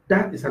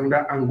 that is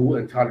another angle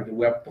entirely.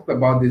 We have talked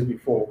about this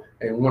before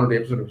in one of the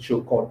episodes of the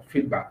show called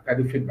feedback.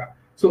 Feedback.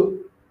 So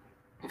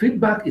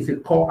feedback is a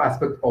core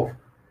aspect of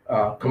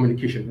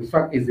communication. In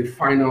fact, it's the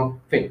final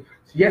thing.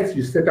 So yes,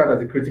 you set out as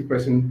a creative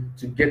person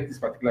to get this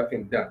particular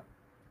thing done,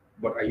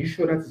 but are you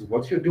sure that is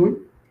what you're doing?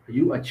 Are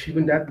you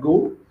achieving that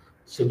goal?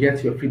 So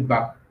get your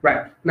feedback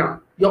right.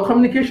 Now, your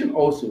communication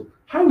also.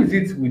 How is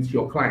it with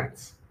your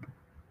clients?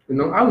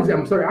 How is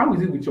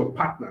it with your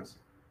partners,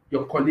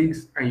 your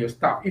colleagues, and your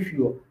staff? If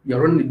you're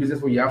running a business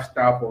where you have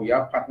staff or you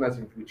have partners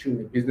with you in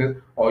the business,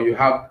 or you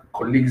have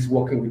colleagues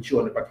working with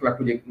you on a particular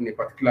project in a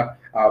particular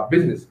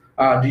business,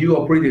 do you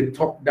operate a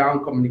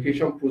top-down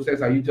communication process?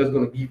 Are you just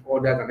going to give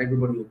orders and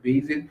everybody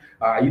obeys it?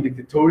 Are you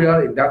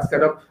dictatorial in that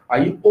setup?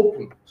 Are you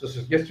open to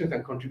suggestions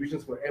and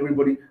contributions for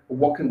everybody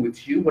working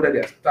with you, whether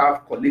they're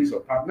staff, colleagues, or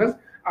partners?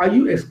 Are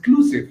you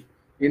exclusive?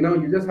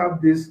 You just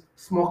have this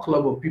small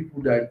club of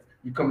people that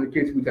you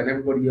communicate with and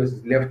everybody else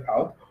is left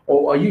out?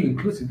 Or are you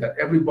inclusive, that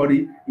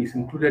everybody is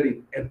included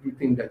in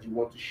everything that you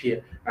want to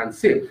share and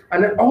say?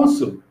 And then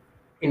also,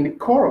 in the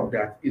core of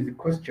that is the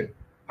question,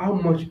 how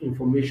much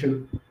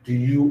information do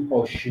you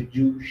or should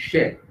you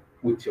share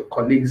with your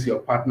colleagues, your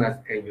partners,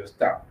 and your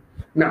staff?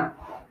 Now,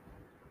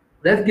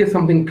 let's get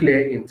something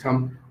clear in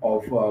terms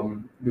of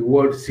the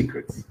word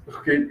secrets,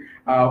 okay?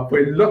 For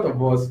a lot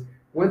of us,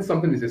 when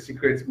something is a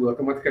secret, we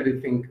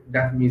automatically think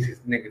that means it's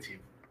negative.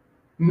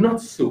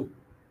 Not so,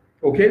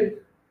 okay?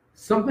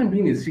 Something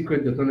being a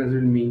secret does not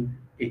necessarily mean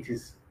it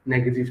is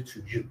negative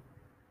to you,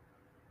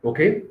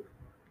 okay?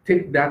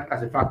 Take that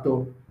as a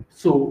factor.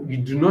 So you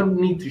do not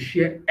need to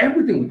share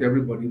everything with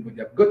everybody, but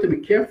you've got to be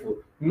careful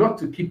not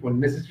to keep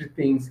unnecessary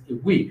things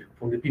away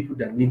from the people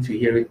that need to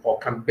hear it or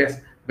can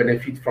best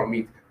benefit from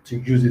it to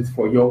use it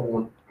for your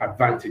own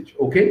advantage,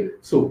 okay?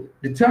 So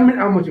determine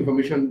how much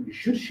information you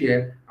should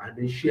share and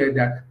then share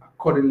that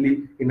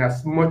accordingly in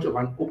as much of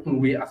an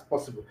open way as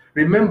possible.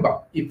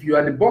 Remember, if you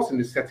are the boss in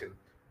the setting,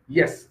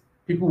 yes,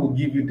 people will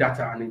give you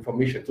data and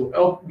information to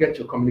help get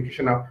your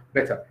communication out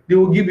better. They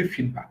will give you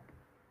feedback.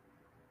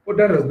 But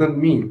that does not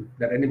mean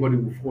that anybody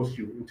will force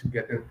you into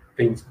getting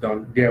things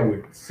done their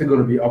way. It's still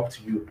going to be up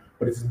to you.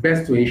 But it's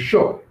best to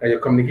ensure that your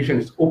communication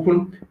is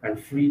open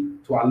and free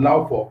to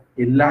allow for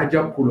a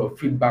larger pool of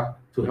feedback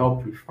to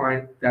help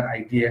refine that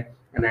idea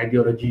and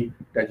ideology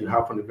that you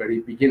have from the very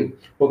beginning.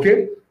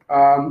 Okay?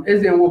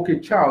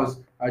 Ezenwoke Charles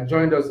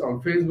joined us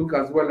on Facebook,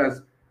 as well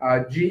as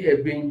G.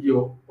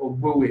 Ebinyo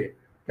Ogbowe.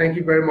 Thank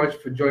you very much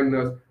for joining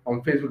us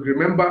on Facebook.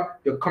 Remember,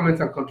 your comments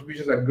and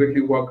contributions are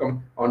greatly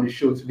welcome on the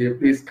show today.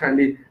 Please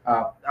kindly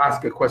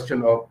ask a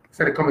question or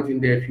send a comment in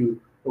there if you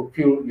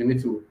feel you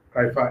need to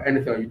clarify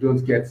anything or you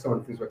don't get some of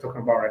the things we're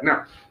talking about right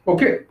now.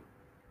 Okay,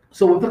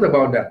 so we'll talk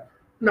about that.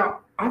 Now,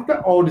 after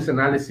all this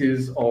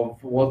analysis of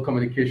what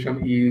communication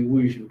is, who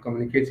you should be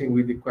communicating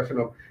with, the question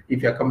of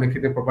if you're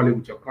communicating properly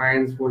with your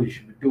clients, what you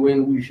should be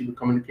doing, who you should be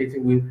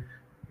communicating with,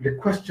 the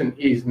question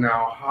is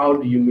now, how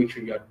do you make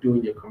sure you are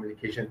doing your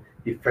communication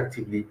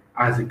effectively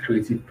as a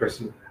creative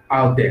person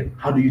out there?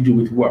 How do you do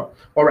it well?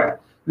 All right,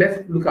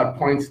 let's look at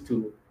points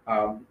to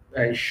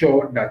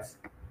ensure that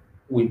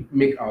we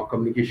make our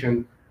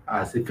communication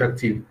as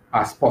effective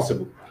as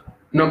possible.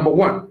 Number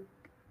one,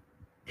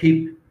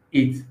 keep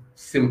it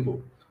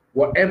simple.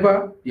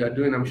 Whatever you're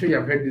doing, I'm sure you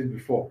have heard this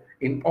before,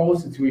 in all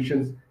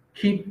situations,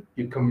 keep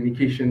your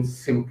communication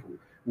simple.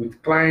 With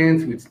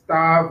clients, with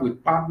staff,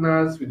 with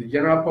partners, with the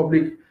general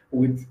public,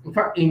 with, in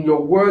fact, in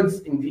your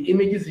words, in the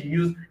images you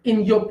use,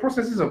 in your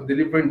processes of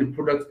delivering the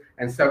products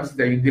and services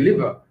that you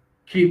deliver.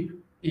 Keep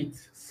it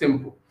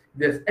simple. If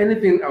there's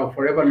anything I'll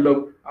forever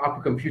love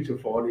Apple Computer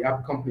for, the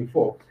Apple company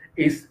for,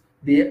 is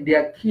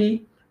their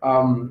key,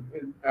 how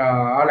do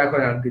I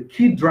call it, the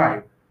key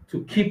drive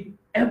to keep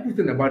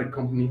everything about the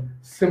company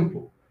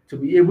simple. To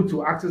be able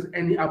to access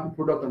any Apple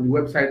product on the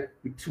website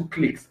with 2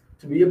 clicks,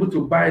 to be able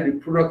to buy the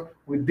product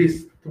with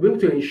this, to be able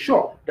to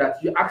ensure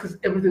that you access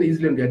everything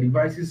easily on their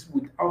devices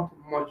without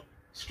much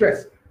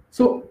stress.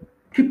 So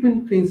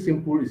keeping things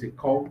simple is a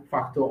core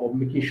factor of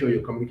making sure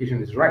your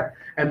communication is right.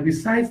 And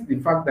besides the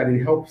fact that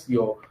it helps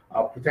your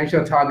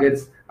potential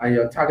targets and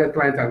your target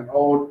clients and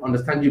all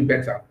understand you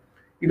better,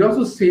 it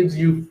also saves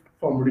you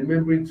from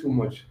remembering too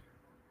much.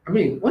 I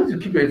mean, once you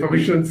keep your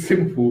information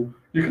simple,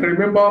 you can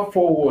remember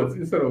 4 words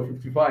instead of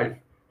 55.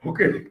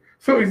 Okay,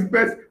 so it's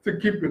best to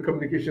keep your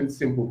communication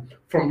simple.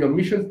 From your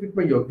mission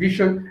statement, your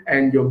vision,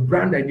 and your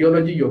brand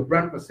ideology, your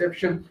brand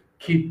perception,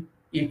 keep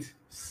it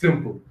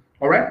simple.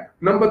 All right.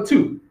 Number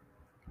 2,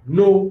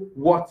 know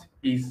what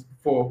is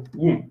for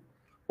whom.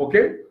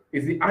 Okay,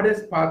 it's the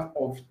hardest part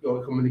of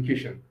your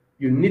communication.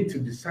 You need to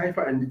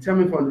decipher and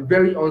determine from the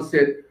very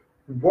onset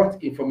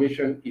what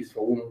information is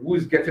for whom, who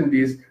is getting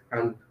this,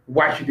 and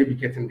why should they be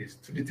getting this.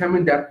 To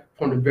determine that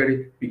from the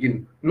very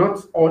beginning. Not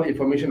all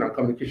information and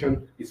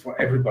communication is for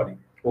everybody.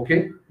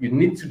 Okay, you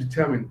need to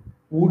determine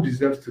who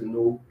deserves to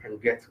know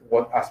and get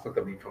what aspect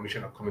of the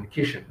information or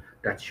communication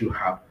that you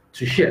have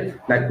to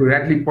share. Like we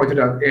rightly pointed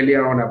out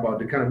earlier on about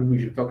the kind of people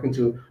you're talking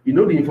to, you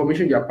know, the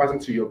information you're passing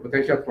to your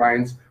potential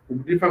clients will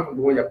be different from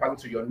the one you're passing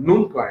to your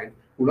known client,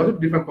 will also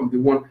be different from the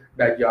one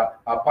that you're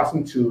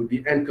passing to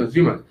the end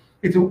consumers.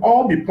 It will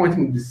all be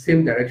pointing in the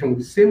same direction with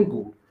the same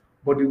goal,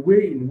 but the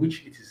way in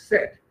which it is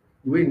said,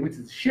 the way in which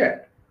it's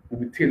shared, will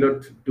be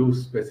tailored to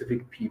those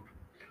specific people.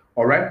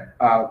 All right.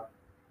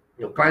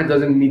 Your client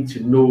doesn't need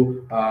to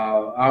know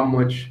how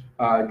much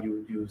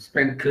you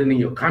spend cleaning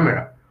your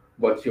camera,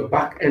 but your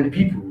back end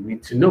people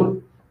need to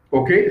know.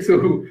 Okay,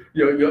 so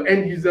your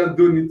end users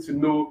don't need to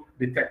know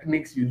the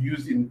techniques you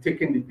use in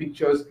taking the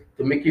pictures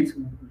to make it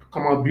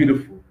come out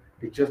beautiful.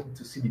 They just need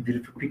to see the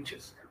beautiful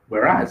pictures.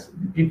 Whereas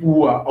the people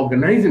who are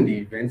organizing the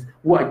events,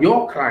 who are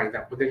your clients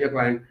and potential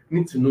clients,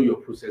 need to know your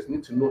process,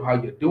 need to know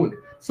how you're doing it.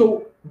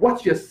 So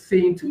what you're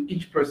saying to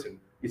each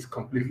person is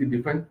completely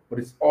different, but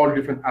it's all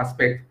different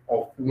aspects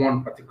of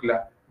one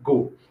particular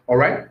goal. All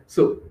right.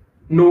 So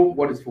know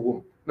what is for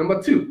whom.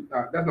 Number 2,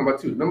 that's number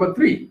 2. Number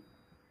 3,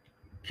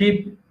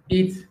 keep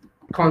it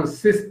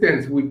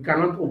consistent. We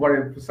cannot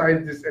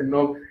overemphasize this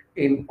enough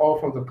in all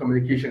forms of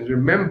communications.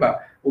 Remember,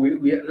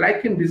 we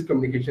liken this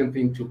communication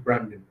thing to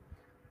branding.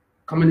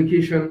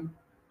 Communication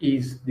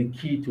is the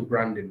key to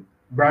branding.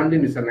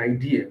 Branding is an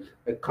idea,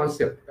 a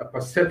concept, a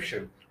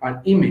perception,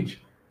 an image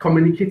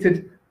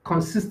communicated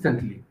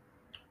consistently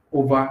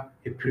over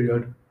a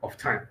period of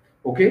time.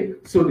 Okay,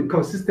 so the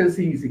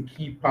consistency is a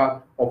key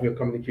part of your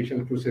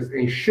communication process.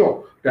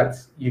 Ensure that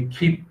you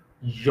keep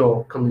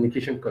your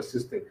communication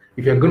consistent.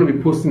 If you're going to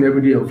be posting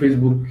every day on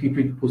Facebook, keep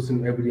it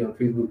posting every day on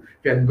Facebook.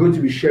 If you're going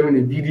to be sharing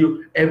a video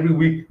every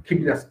week,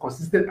 keep it as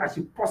consistent as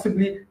you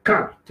possibly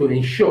can to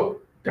ensure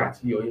that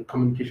your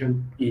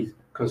communication is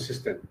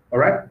consistent. All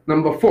right.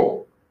 Number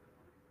 4,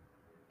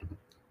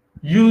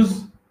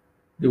 use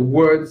the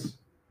words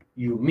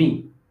you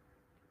mean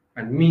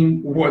and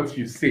mean what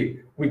you say.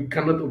 We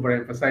cannot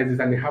overemphasize this,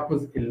 and it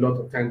happens a lot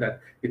of times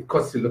that it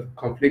causes a lot of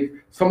conflict.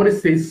 Somebody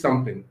says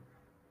something,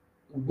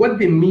 what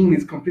they mean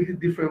is completely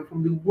different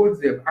from the words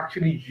they have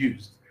actually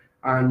used,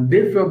 and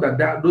they felt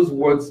that those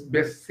words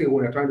best say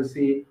what they're trying to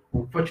say.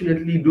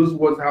 Unfortunately, those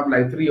words have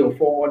like 3 or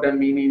 4 other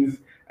meanings,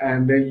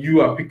 and then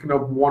you are picking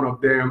up one of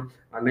them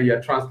and then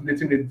you're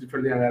translating it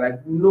differently, and they're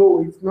like,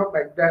 no, it's not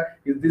like that,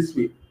 it's this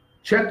way.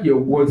 Check your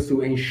words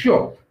to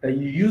ensure that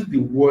you use the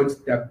words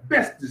that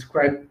best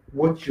describe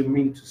what you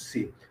mean to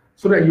say,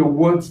 so that your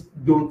words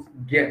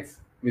don't get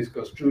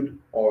misconstrued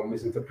or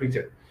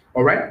misinterpreted.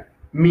 All right?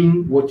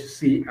 Mean what you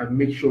say and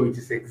make sure it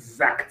is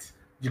exact.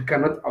 You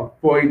cannot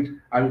avoid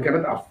and you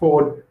cannot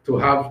afford to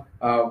have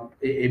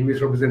a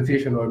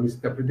misrepresentation or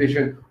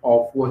misinterpretation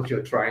of what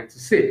you're trying to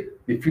say.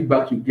 The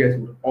feedback you get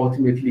will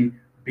ultimately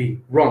be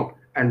wrong,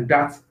 and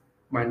that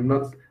might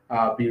not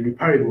be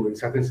reparable in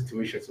certain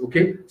situations.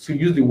 Okay, so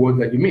use the words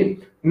that you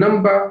mean.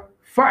 Number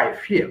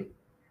 5 here,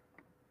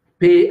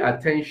 pay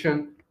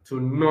attention to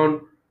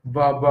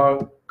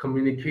non-verbal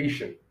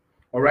communication.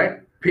 All right,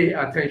 pay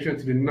attention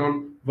to the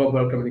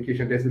non-verbal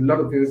communication. There's a lot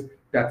of things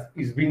that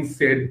is being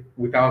said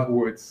without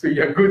words, so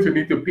you're going to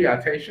need to pay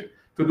attention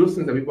to those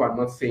things that people are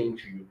not saying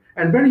to you.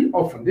 And very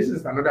often, this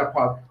is another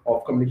part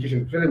of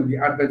communication, especially with the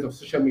advent of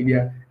social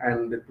media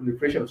and the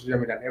proliferation of social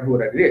media and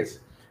everywhere that it is.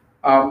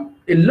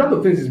 A lot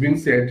of things is being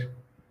said,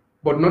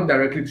 but not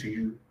directly to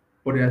you,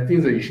 but there are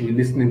things that you should be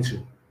listening to.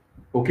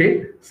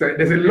 Okay, so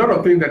there's a lot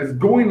of things that is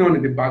going on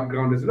in the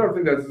background. There's a lot of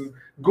things that is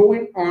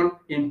going on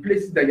in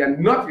places that you're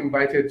not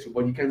invited to,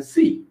 but you can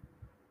see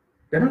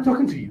they're not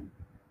talking to you,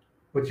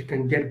 but you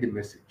can get the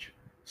message.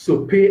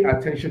 So pay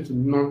attention to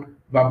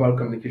non-verbal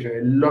communication.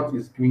 A lot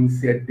is being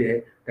said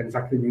there than is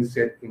actually being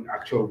said in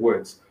actual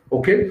words.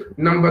 Okay.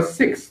 Number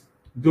 6,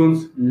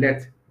 don't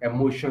let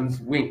emotions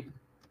win.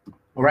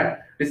 All right.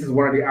 This is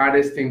one of the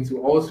hardest things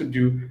to also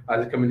do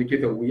as a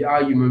communicator. We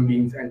are human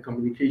beings, and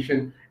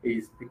communication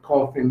is the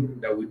core thing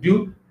that we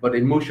do, but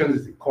emotions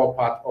is the core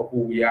part of who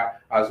we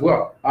are as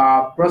well.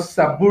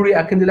 Saburi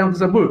Akendelam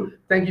Sabur,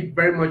 thank you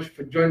very much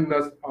for joining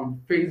us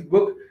on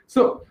Facebook.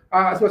 So,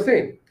 as we're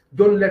saying,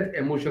 don't let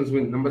emotions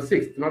win. Number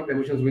 6, do not let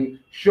emotions win.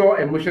 Sure,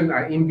 emotions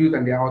are inbuilt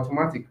and they are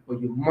automatic, but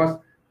you must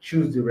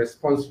choose the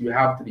response you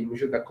have to the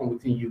emotions that come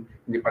within you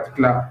in a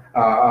particular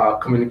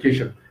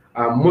communication.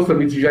 Most of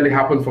it usually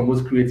happens for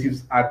most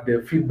creatives at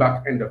the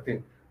feedback end of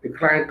things. The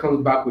client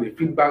comes back with a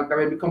feedback that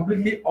may be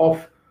completely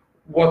off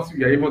what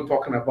we are even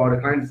talking about.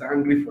 The client is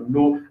angry for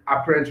no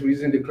apparent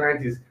reason. The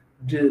client is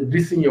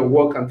dissing your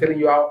work and telling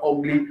you how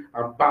ugly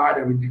and bad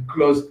and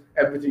ridiculous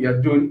everything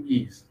you're doing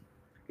is.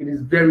 It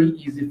is very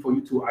easy for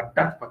you to, at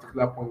that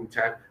particular point in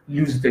time,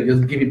 lose it and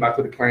just give it back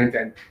to the client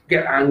and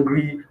get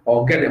angry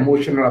or get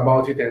emotional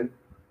about it. And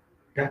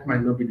that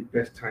might not be the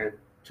best time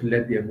to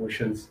let the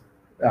emotions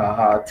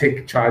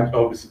take charge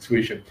of the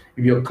situation.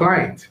 If your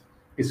client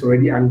is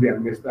already angry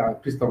and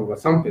pissed off over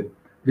something,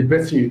 the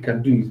best thing you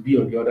can do is be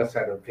on the other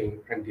side of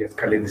things and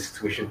de-escalate the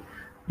situation.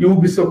 You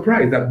will be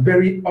surprised that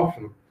very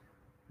often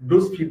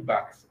those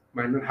feedbacks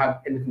might not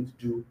have anything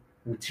to do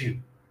with you.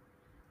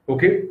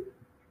 Okay?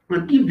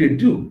 And if they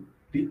do,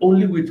 the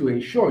only way to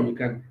ensure you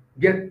can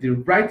get the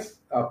right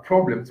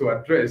problem to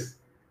address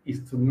is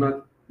to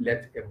not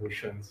let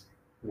emotions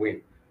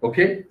win.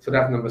 Okay? So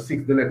that's number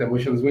 6, don't let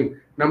emotions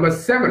win. Number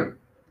 7,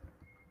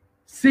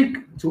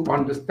 seek to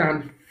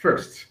understand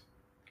first.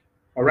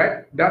 All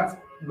right,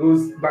 that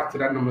goes back to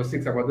that number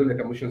 6 about don't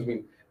let emotions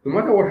win. No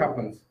matter what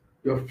happens,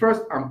 your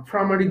first and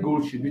primary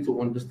goal should be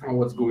to understand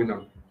what's going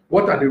on.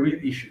 What are the real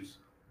issues?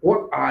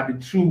 What are the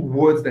true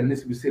words that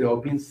needs to be said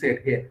or being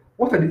said here?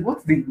 What's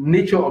the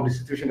nature of the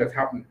situation that's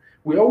happening?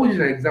 We always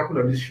use an example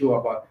of this show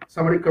about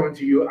somebody coming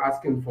to you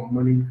asking for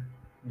money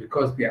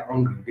because they are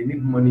hungry. They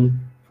need money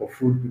for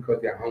food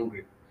because they are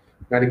hungry.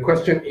 Now the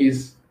question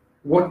is,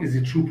 what is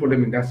the true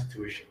problem in that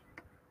situation?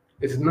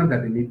 It's not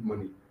that they need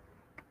money.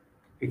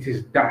 It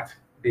is that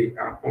they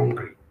are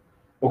hungry.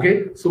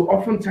 Okay? So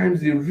oftentimes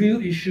the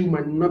real issue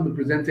might not be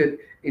presented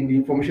in the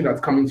information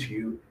that's coming to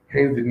you,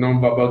 hence the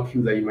non-verbal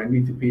cues that you might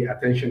need to pay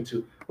attention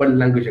to, body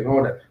language and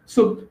all that.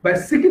 So by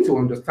seeking to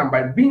understand,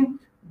 by being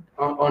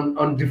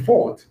on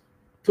default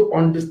to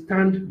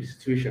understand the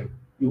situation,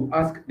 you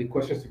ask the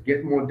questions to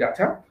get more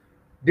data.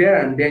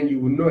 There and then you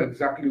will know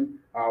exactly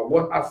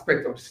what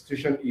aspect of the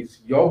situation is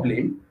your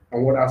blame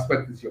and what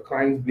aspect is your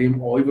client's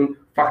blame, or even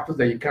factors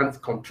that you can't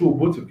control,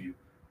 both of you.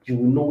 You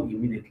will know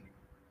immediately.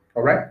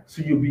 All right?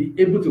 So you'll be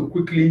able to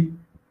quickly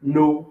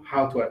know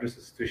how to address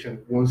the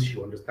situation once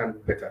you understand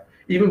it better.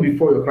 Even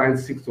before your client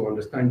seeks to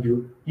understand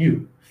you,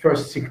 you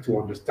first seek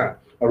to understand.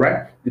 All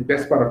right? The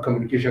best part of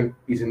communication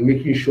is in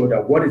making sure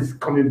that what is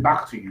coming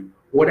back to you,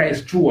 whether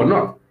it's true or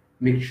not,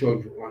 make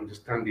sure you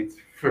understand it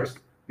first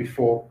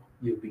before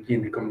you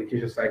begin the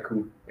communication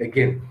cycle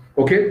again.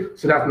 Okay?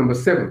 So that's number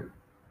 7.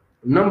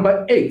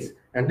 Number 8,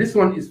 and this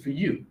one is for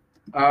you.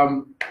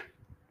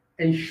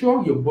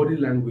 Ensure your body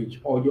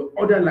language or your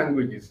other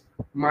languages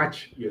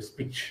match your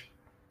speech.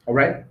 All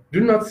right?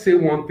 Do not say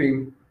one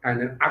thing and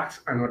then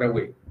act another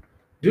way.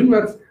 Do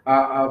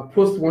not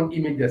post one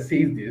image that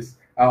says this,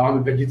 I'm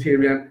a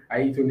vegetarian,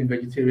 I eat only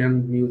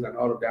vegetarian meals and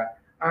all of that.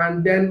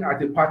 And then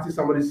at a party,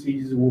 somebody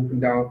sees you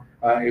open down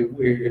a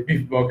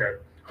beef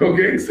burger.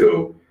 Okay?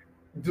 So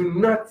do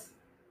not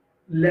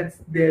let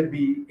there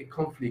be a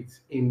conflict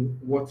in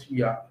what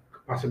you are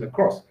passing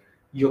across.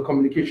 Your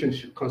communication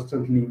should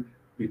constantly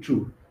be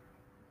true.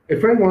 A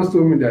friend once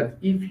told me that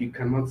if you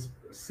cannot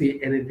say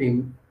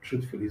anything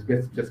truthfully, it's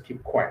best to just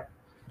keep quiet.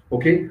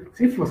 Okay?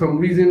 See, if for some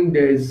reason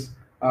there's,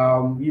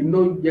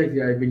 yes,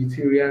 you're a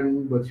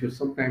vegetarian, but you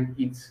sometimes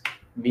eat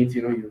meat,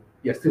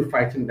 you're still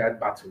fighting that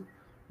battle.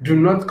 Do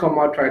not come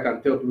out right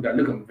and tell people that,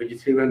 look, I'm a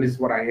vegetarian, this is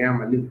what I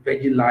am, I live a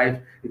veggie life,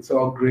 it's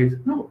all great.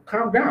 No,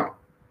 calm down.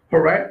 All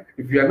right?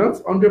 If you are not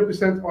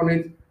 100% on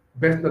it,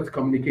 best not to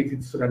communicate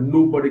it so that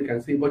nobody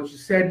can say what you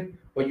said,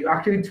 what you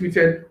actually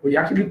tweeted, what you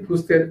actually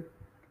posted.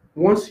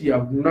 Once you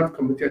have not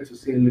committed to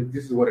saying, look,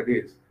 this is what it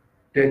is,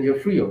 then you're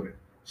free of it.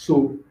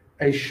 So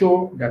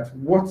ensure that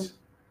what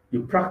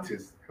you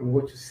practice and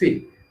what you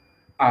say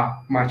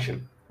are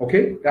matching.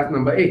 Okay? That's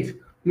number 8.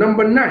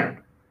 Number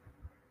 9,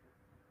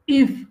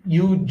 if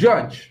you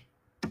judge,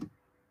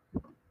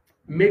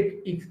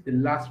 make it the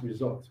last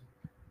resort.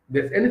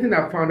 There's anything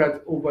I've found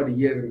out over the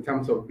years in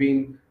terms of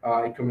being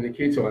a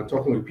communicator and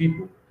talking with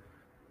people,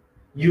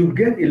 you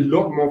get a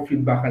lot more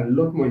feedback and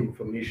a lot more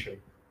information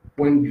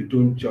when you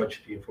don't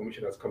judge the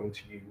information that's coming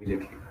to you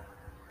immediately.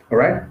 All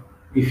right?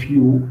 If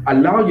you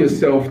allow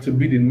yourself to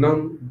be the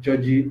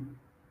non-judgy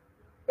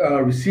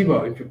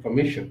receiver of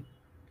information,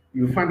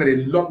 you find that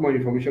a lot more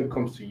information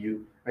comes to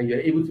you and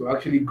you're able to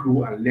actually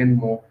grow and learn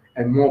more,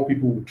 and more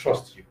people will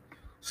trust you.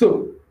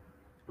 So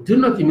do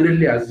not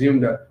immediately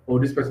assume that, oh,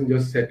 this person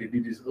just said they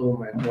did this, oh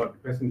my God, the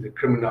person is a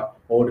criminal,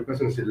 or the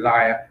person is a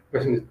liar, the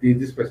person is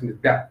this person is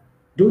that.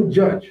 Don't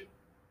judge.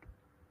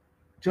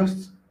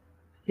 Just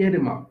hear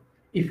them out.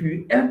 If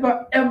you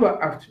ever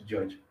have to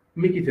judge,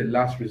 make it a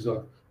last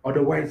resort.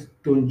 Otherwise,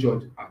 don't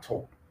judge at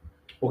all.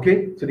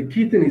 Okay, so the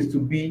key thing is to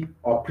be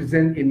or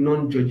present a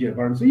non-judging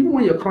environment. So even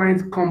when your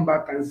clients come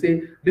back and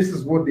say this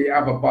is what they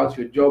have about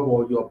your job,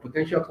 or your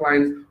potential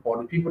clients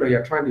or the people that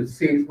you're trying to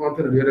say one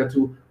thing or the other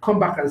to, come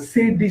back and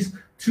say this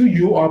to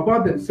you or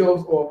about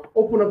themselves, or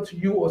open up to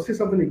you or say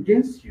something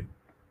against you,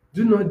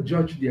 do not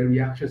judge their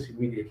reactions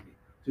immediately.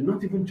 Do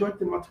not even judge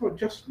them at all.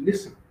 Just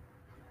listen.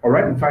 All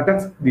right. In fact,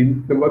 that's the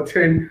number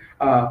 10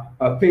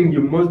 thing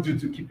you must do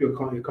to keep your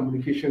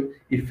communication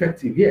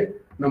effective here.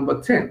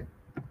 Number 10.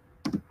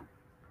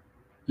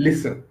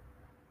 Listen.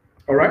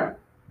 All right.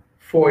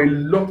 For a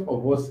lot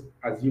of us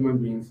as human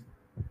beings,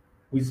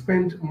 we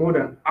spend more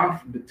than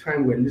half the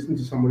time we're listening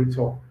to somebody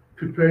talk,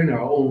 preparing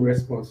our own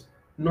response,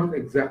 not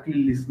exactly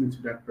listening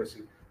to that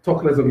person.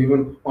 Talk less of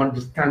even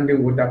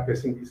understanding what that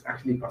person is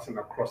actually passing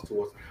across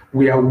to us.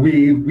 We are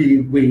way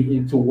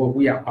into what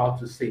we are about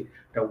to say,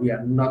 that we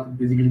are not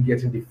basically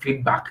getting the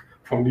feedback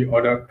from the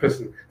other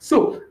person.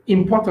 So,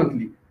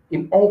 importantly,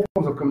 in all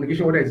forms of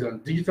communication, whether it's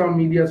on digital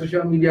media,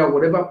 social media,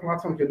 whatever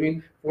platform you're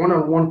doing,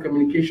 one-on-one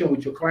communication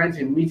with your clients,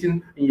 in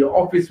meeting, in your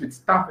office with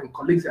staff and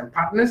colleagues and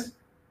partners,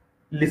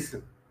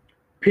 listen.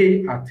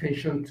 Pay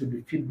attention to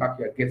the feedback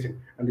you're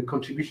getting and the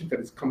contribution that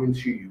is coming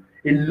to you.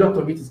 A lot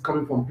of it is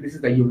coming from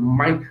places that you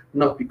might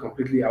not be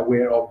completely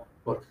aware of,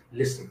 but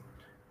listen.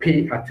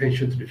 Pay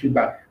attention to the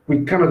feedback.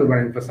 We cannot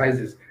overemphasize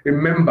this.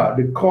 Remember,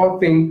 the core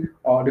thing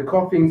or the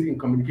core things in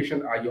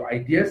communication are your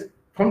ideas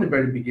from the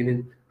very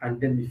beginning,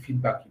 and then the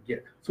feedback you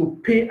get. So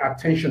pay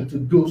attention to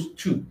those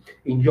two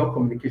in your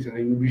communication,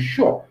 and you'll be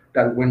sure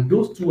that when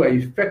those two are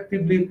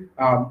effectively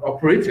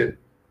operated,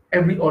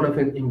 every other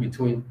thing in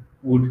between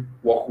would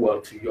work well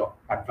to your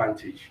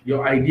advantage.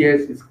 Your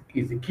ideas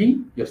is the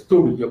key, your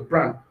story, your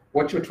brand,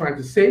 what you're trying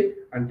to say,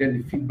 and then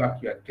the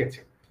feedback you are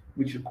getting,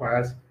 which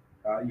requires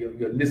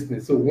your listening.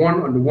 So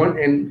on the one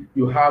end,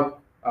 you have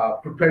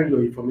preparing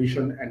your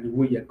information and the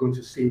way you're going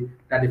to say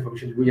that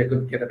information, the way you're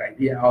going to get that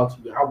idea out.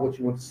 You have what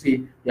you want to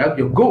say. You have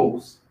your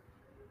goals.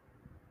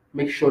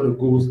 Make sure the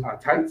goals are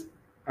tight.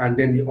 And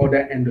then the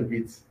other end of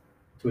it,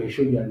 to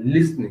ensure you are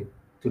listening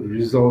to the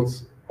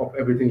results of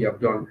everything you have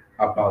done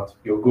about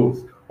your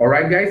goals. All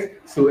right, guys.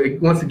 So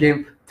once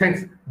again,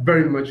 thanks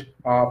very much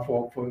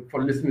for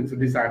listening to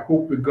this. I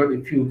hope we got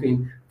a few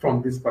things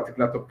from this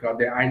particular topic out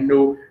there. I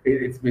know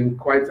it's been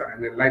quite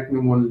an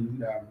enlightening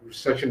one,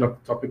 researching of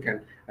the topic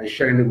and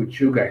sharing it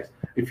with you guys.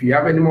 If you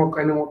have any more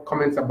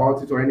comments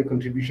about it or any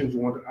contributions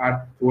you want to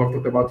add to what I've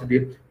talked about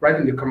today, write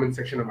in the comment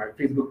section of my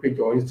Facebook page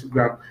or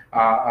Instagram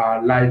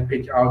live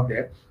page out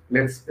there.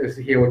 Let's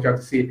hear what you have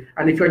to say.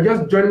 And if you're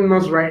just joining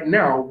us right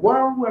now,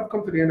 well, we have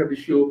come to the end of the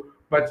show,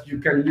 but you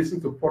can listen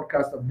to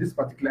podcast of this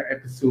particular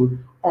episode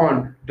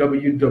on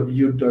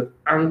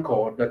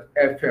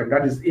www.anchor.fm.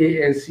 That is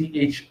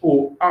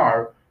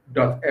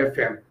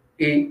ANCHOR.fm.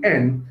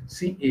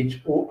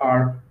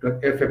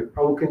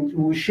 ANCHOR.fm. We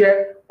will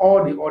share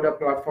all the other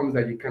platforms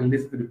that you can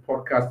listen to the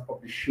podcast of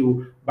the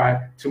show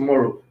by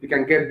tomorrow. You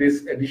can get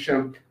this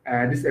edition,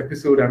 this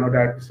episode and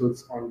other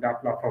episodes on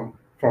that platform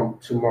from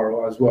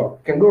tomorrow as well.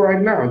 You can go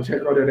right now and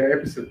check out the other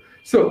episode.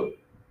 So,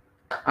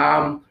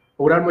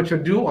 without much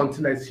ado,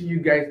 until I see you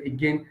guys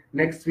again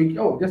next week.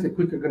 Oh, just a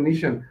quick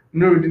recognition.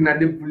 Nuruddin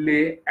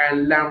Adebule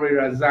and Lamri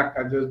Razak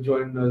are just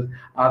joining us.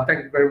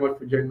 Thank you very much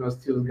for joining us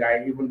still,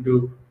 guys, even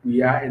though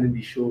we are ending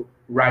the show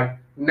right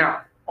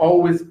now.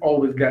 Always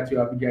glad to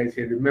have you guys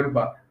here.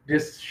 Remember,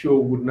 this show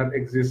would not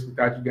exist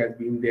without you guys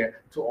being there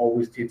to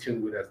always stay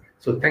tuned with us.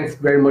 So thanks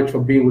very much for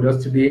being with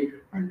us today.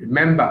 And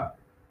remember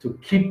to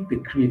keep the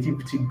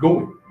creativity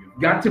going. You've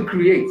got to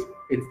create.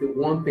 It's the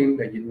one thing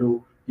that you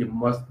know you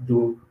must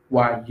do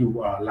while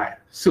you are alive.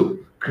 So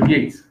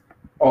create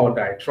or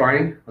die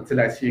trying. Until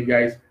I see you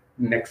guys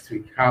next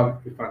week. Have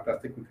a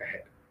fantastic week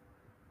ahead.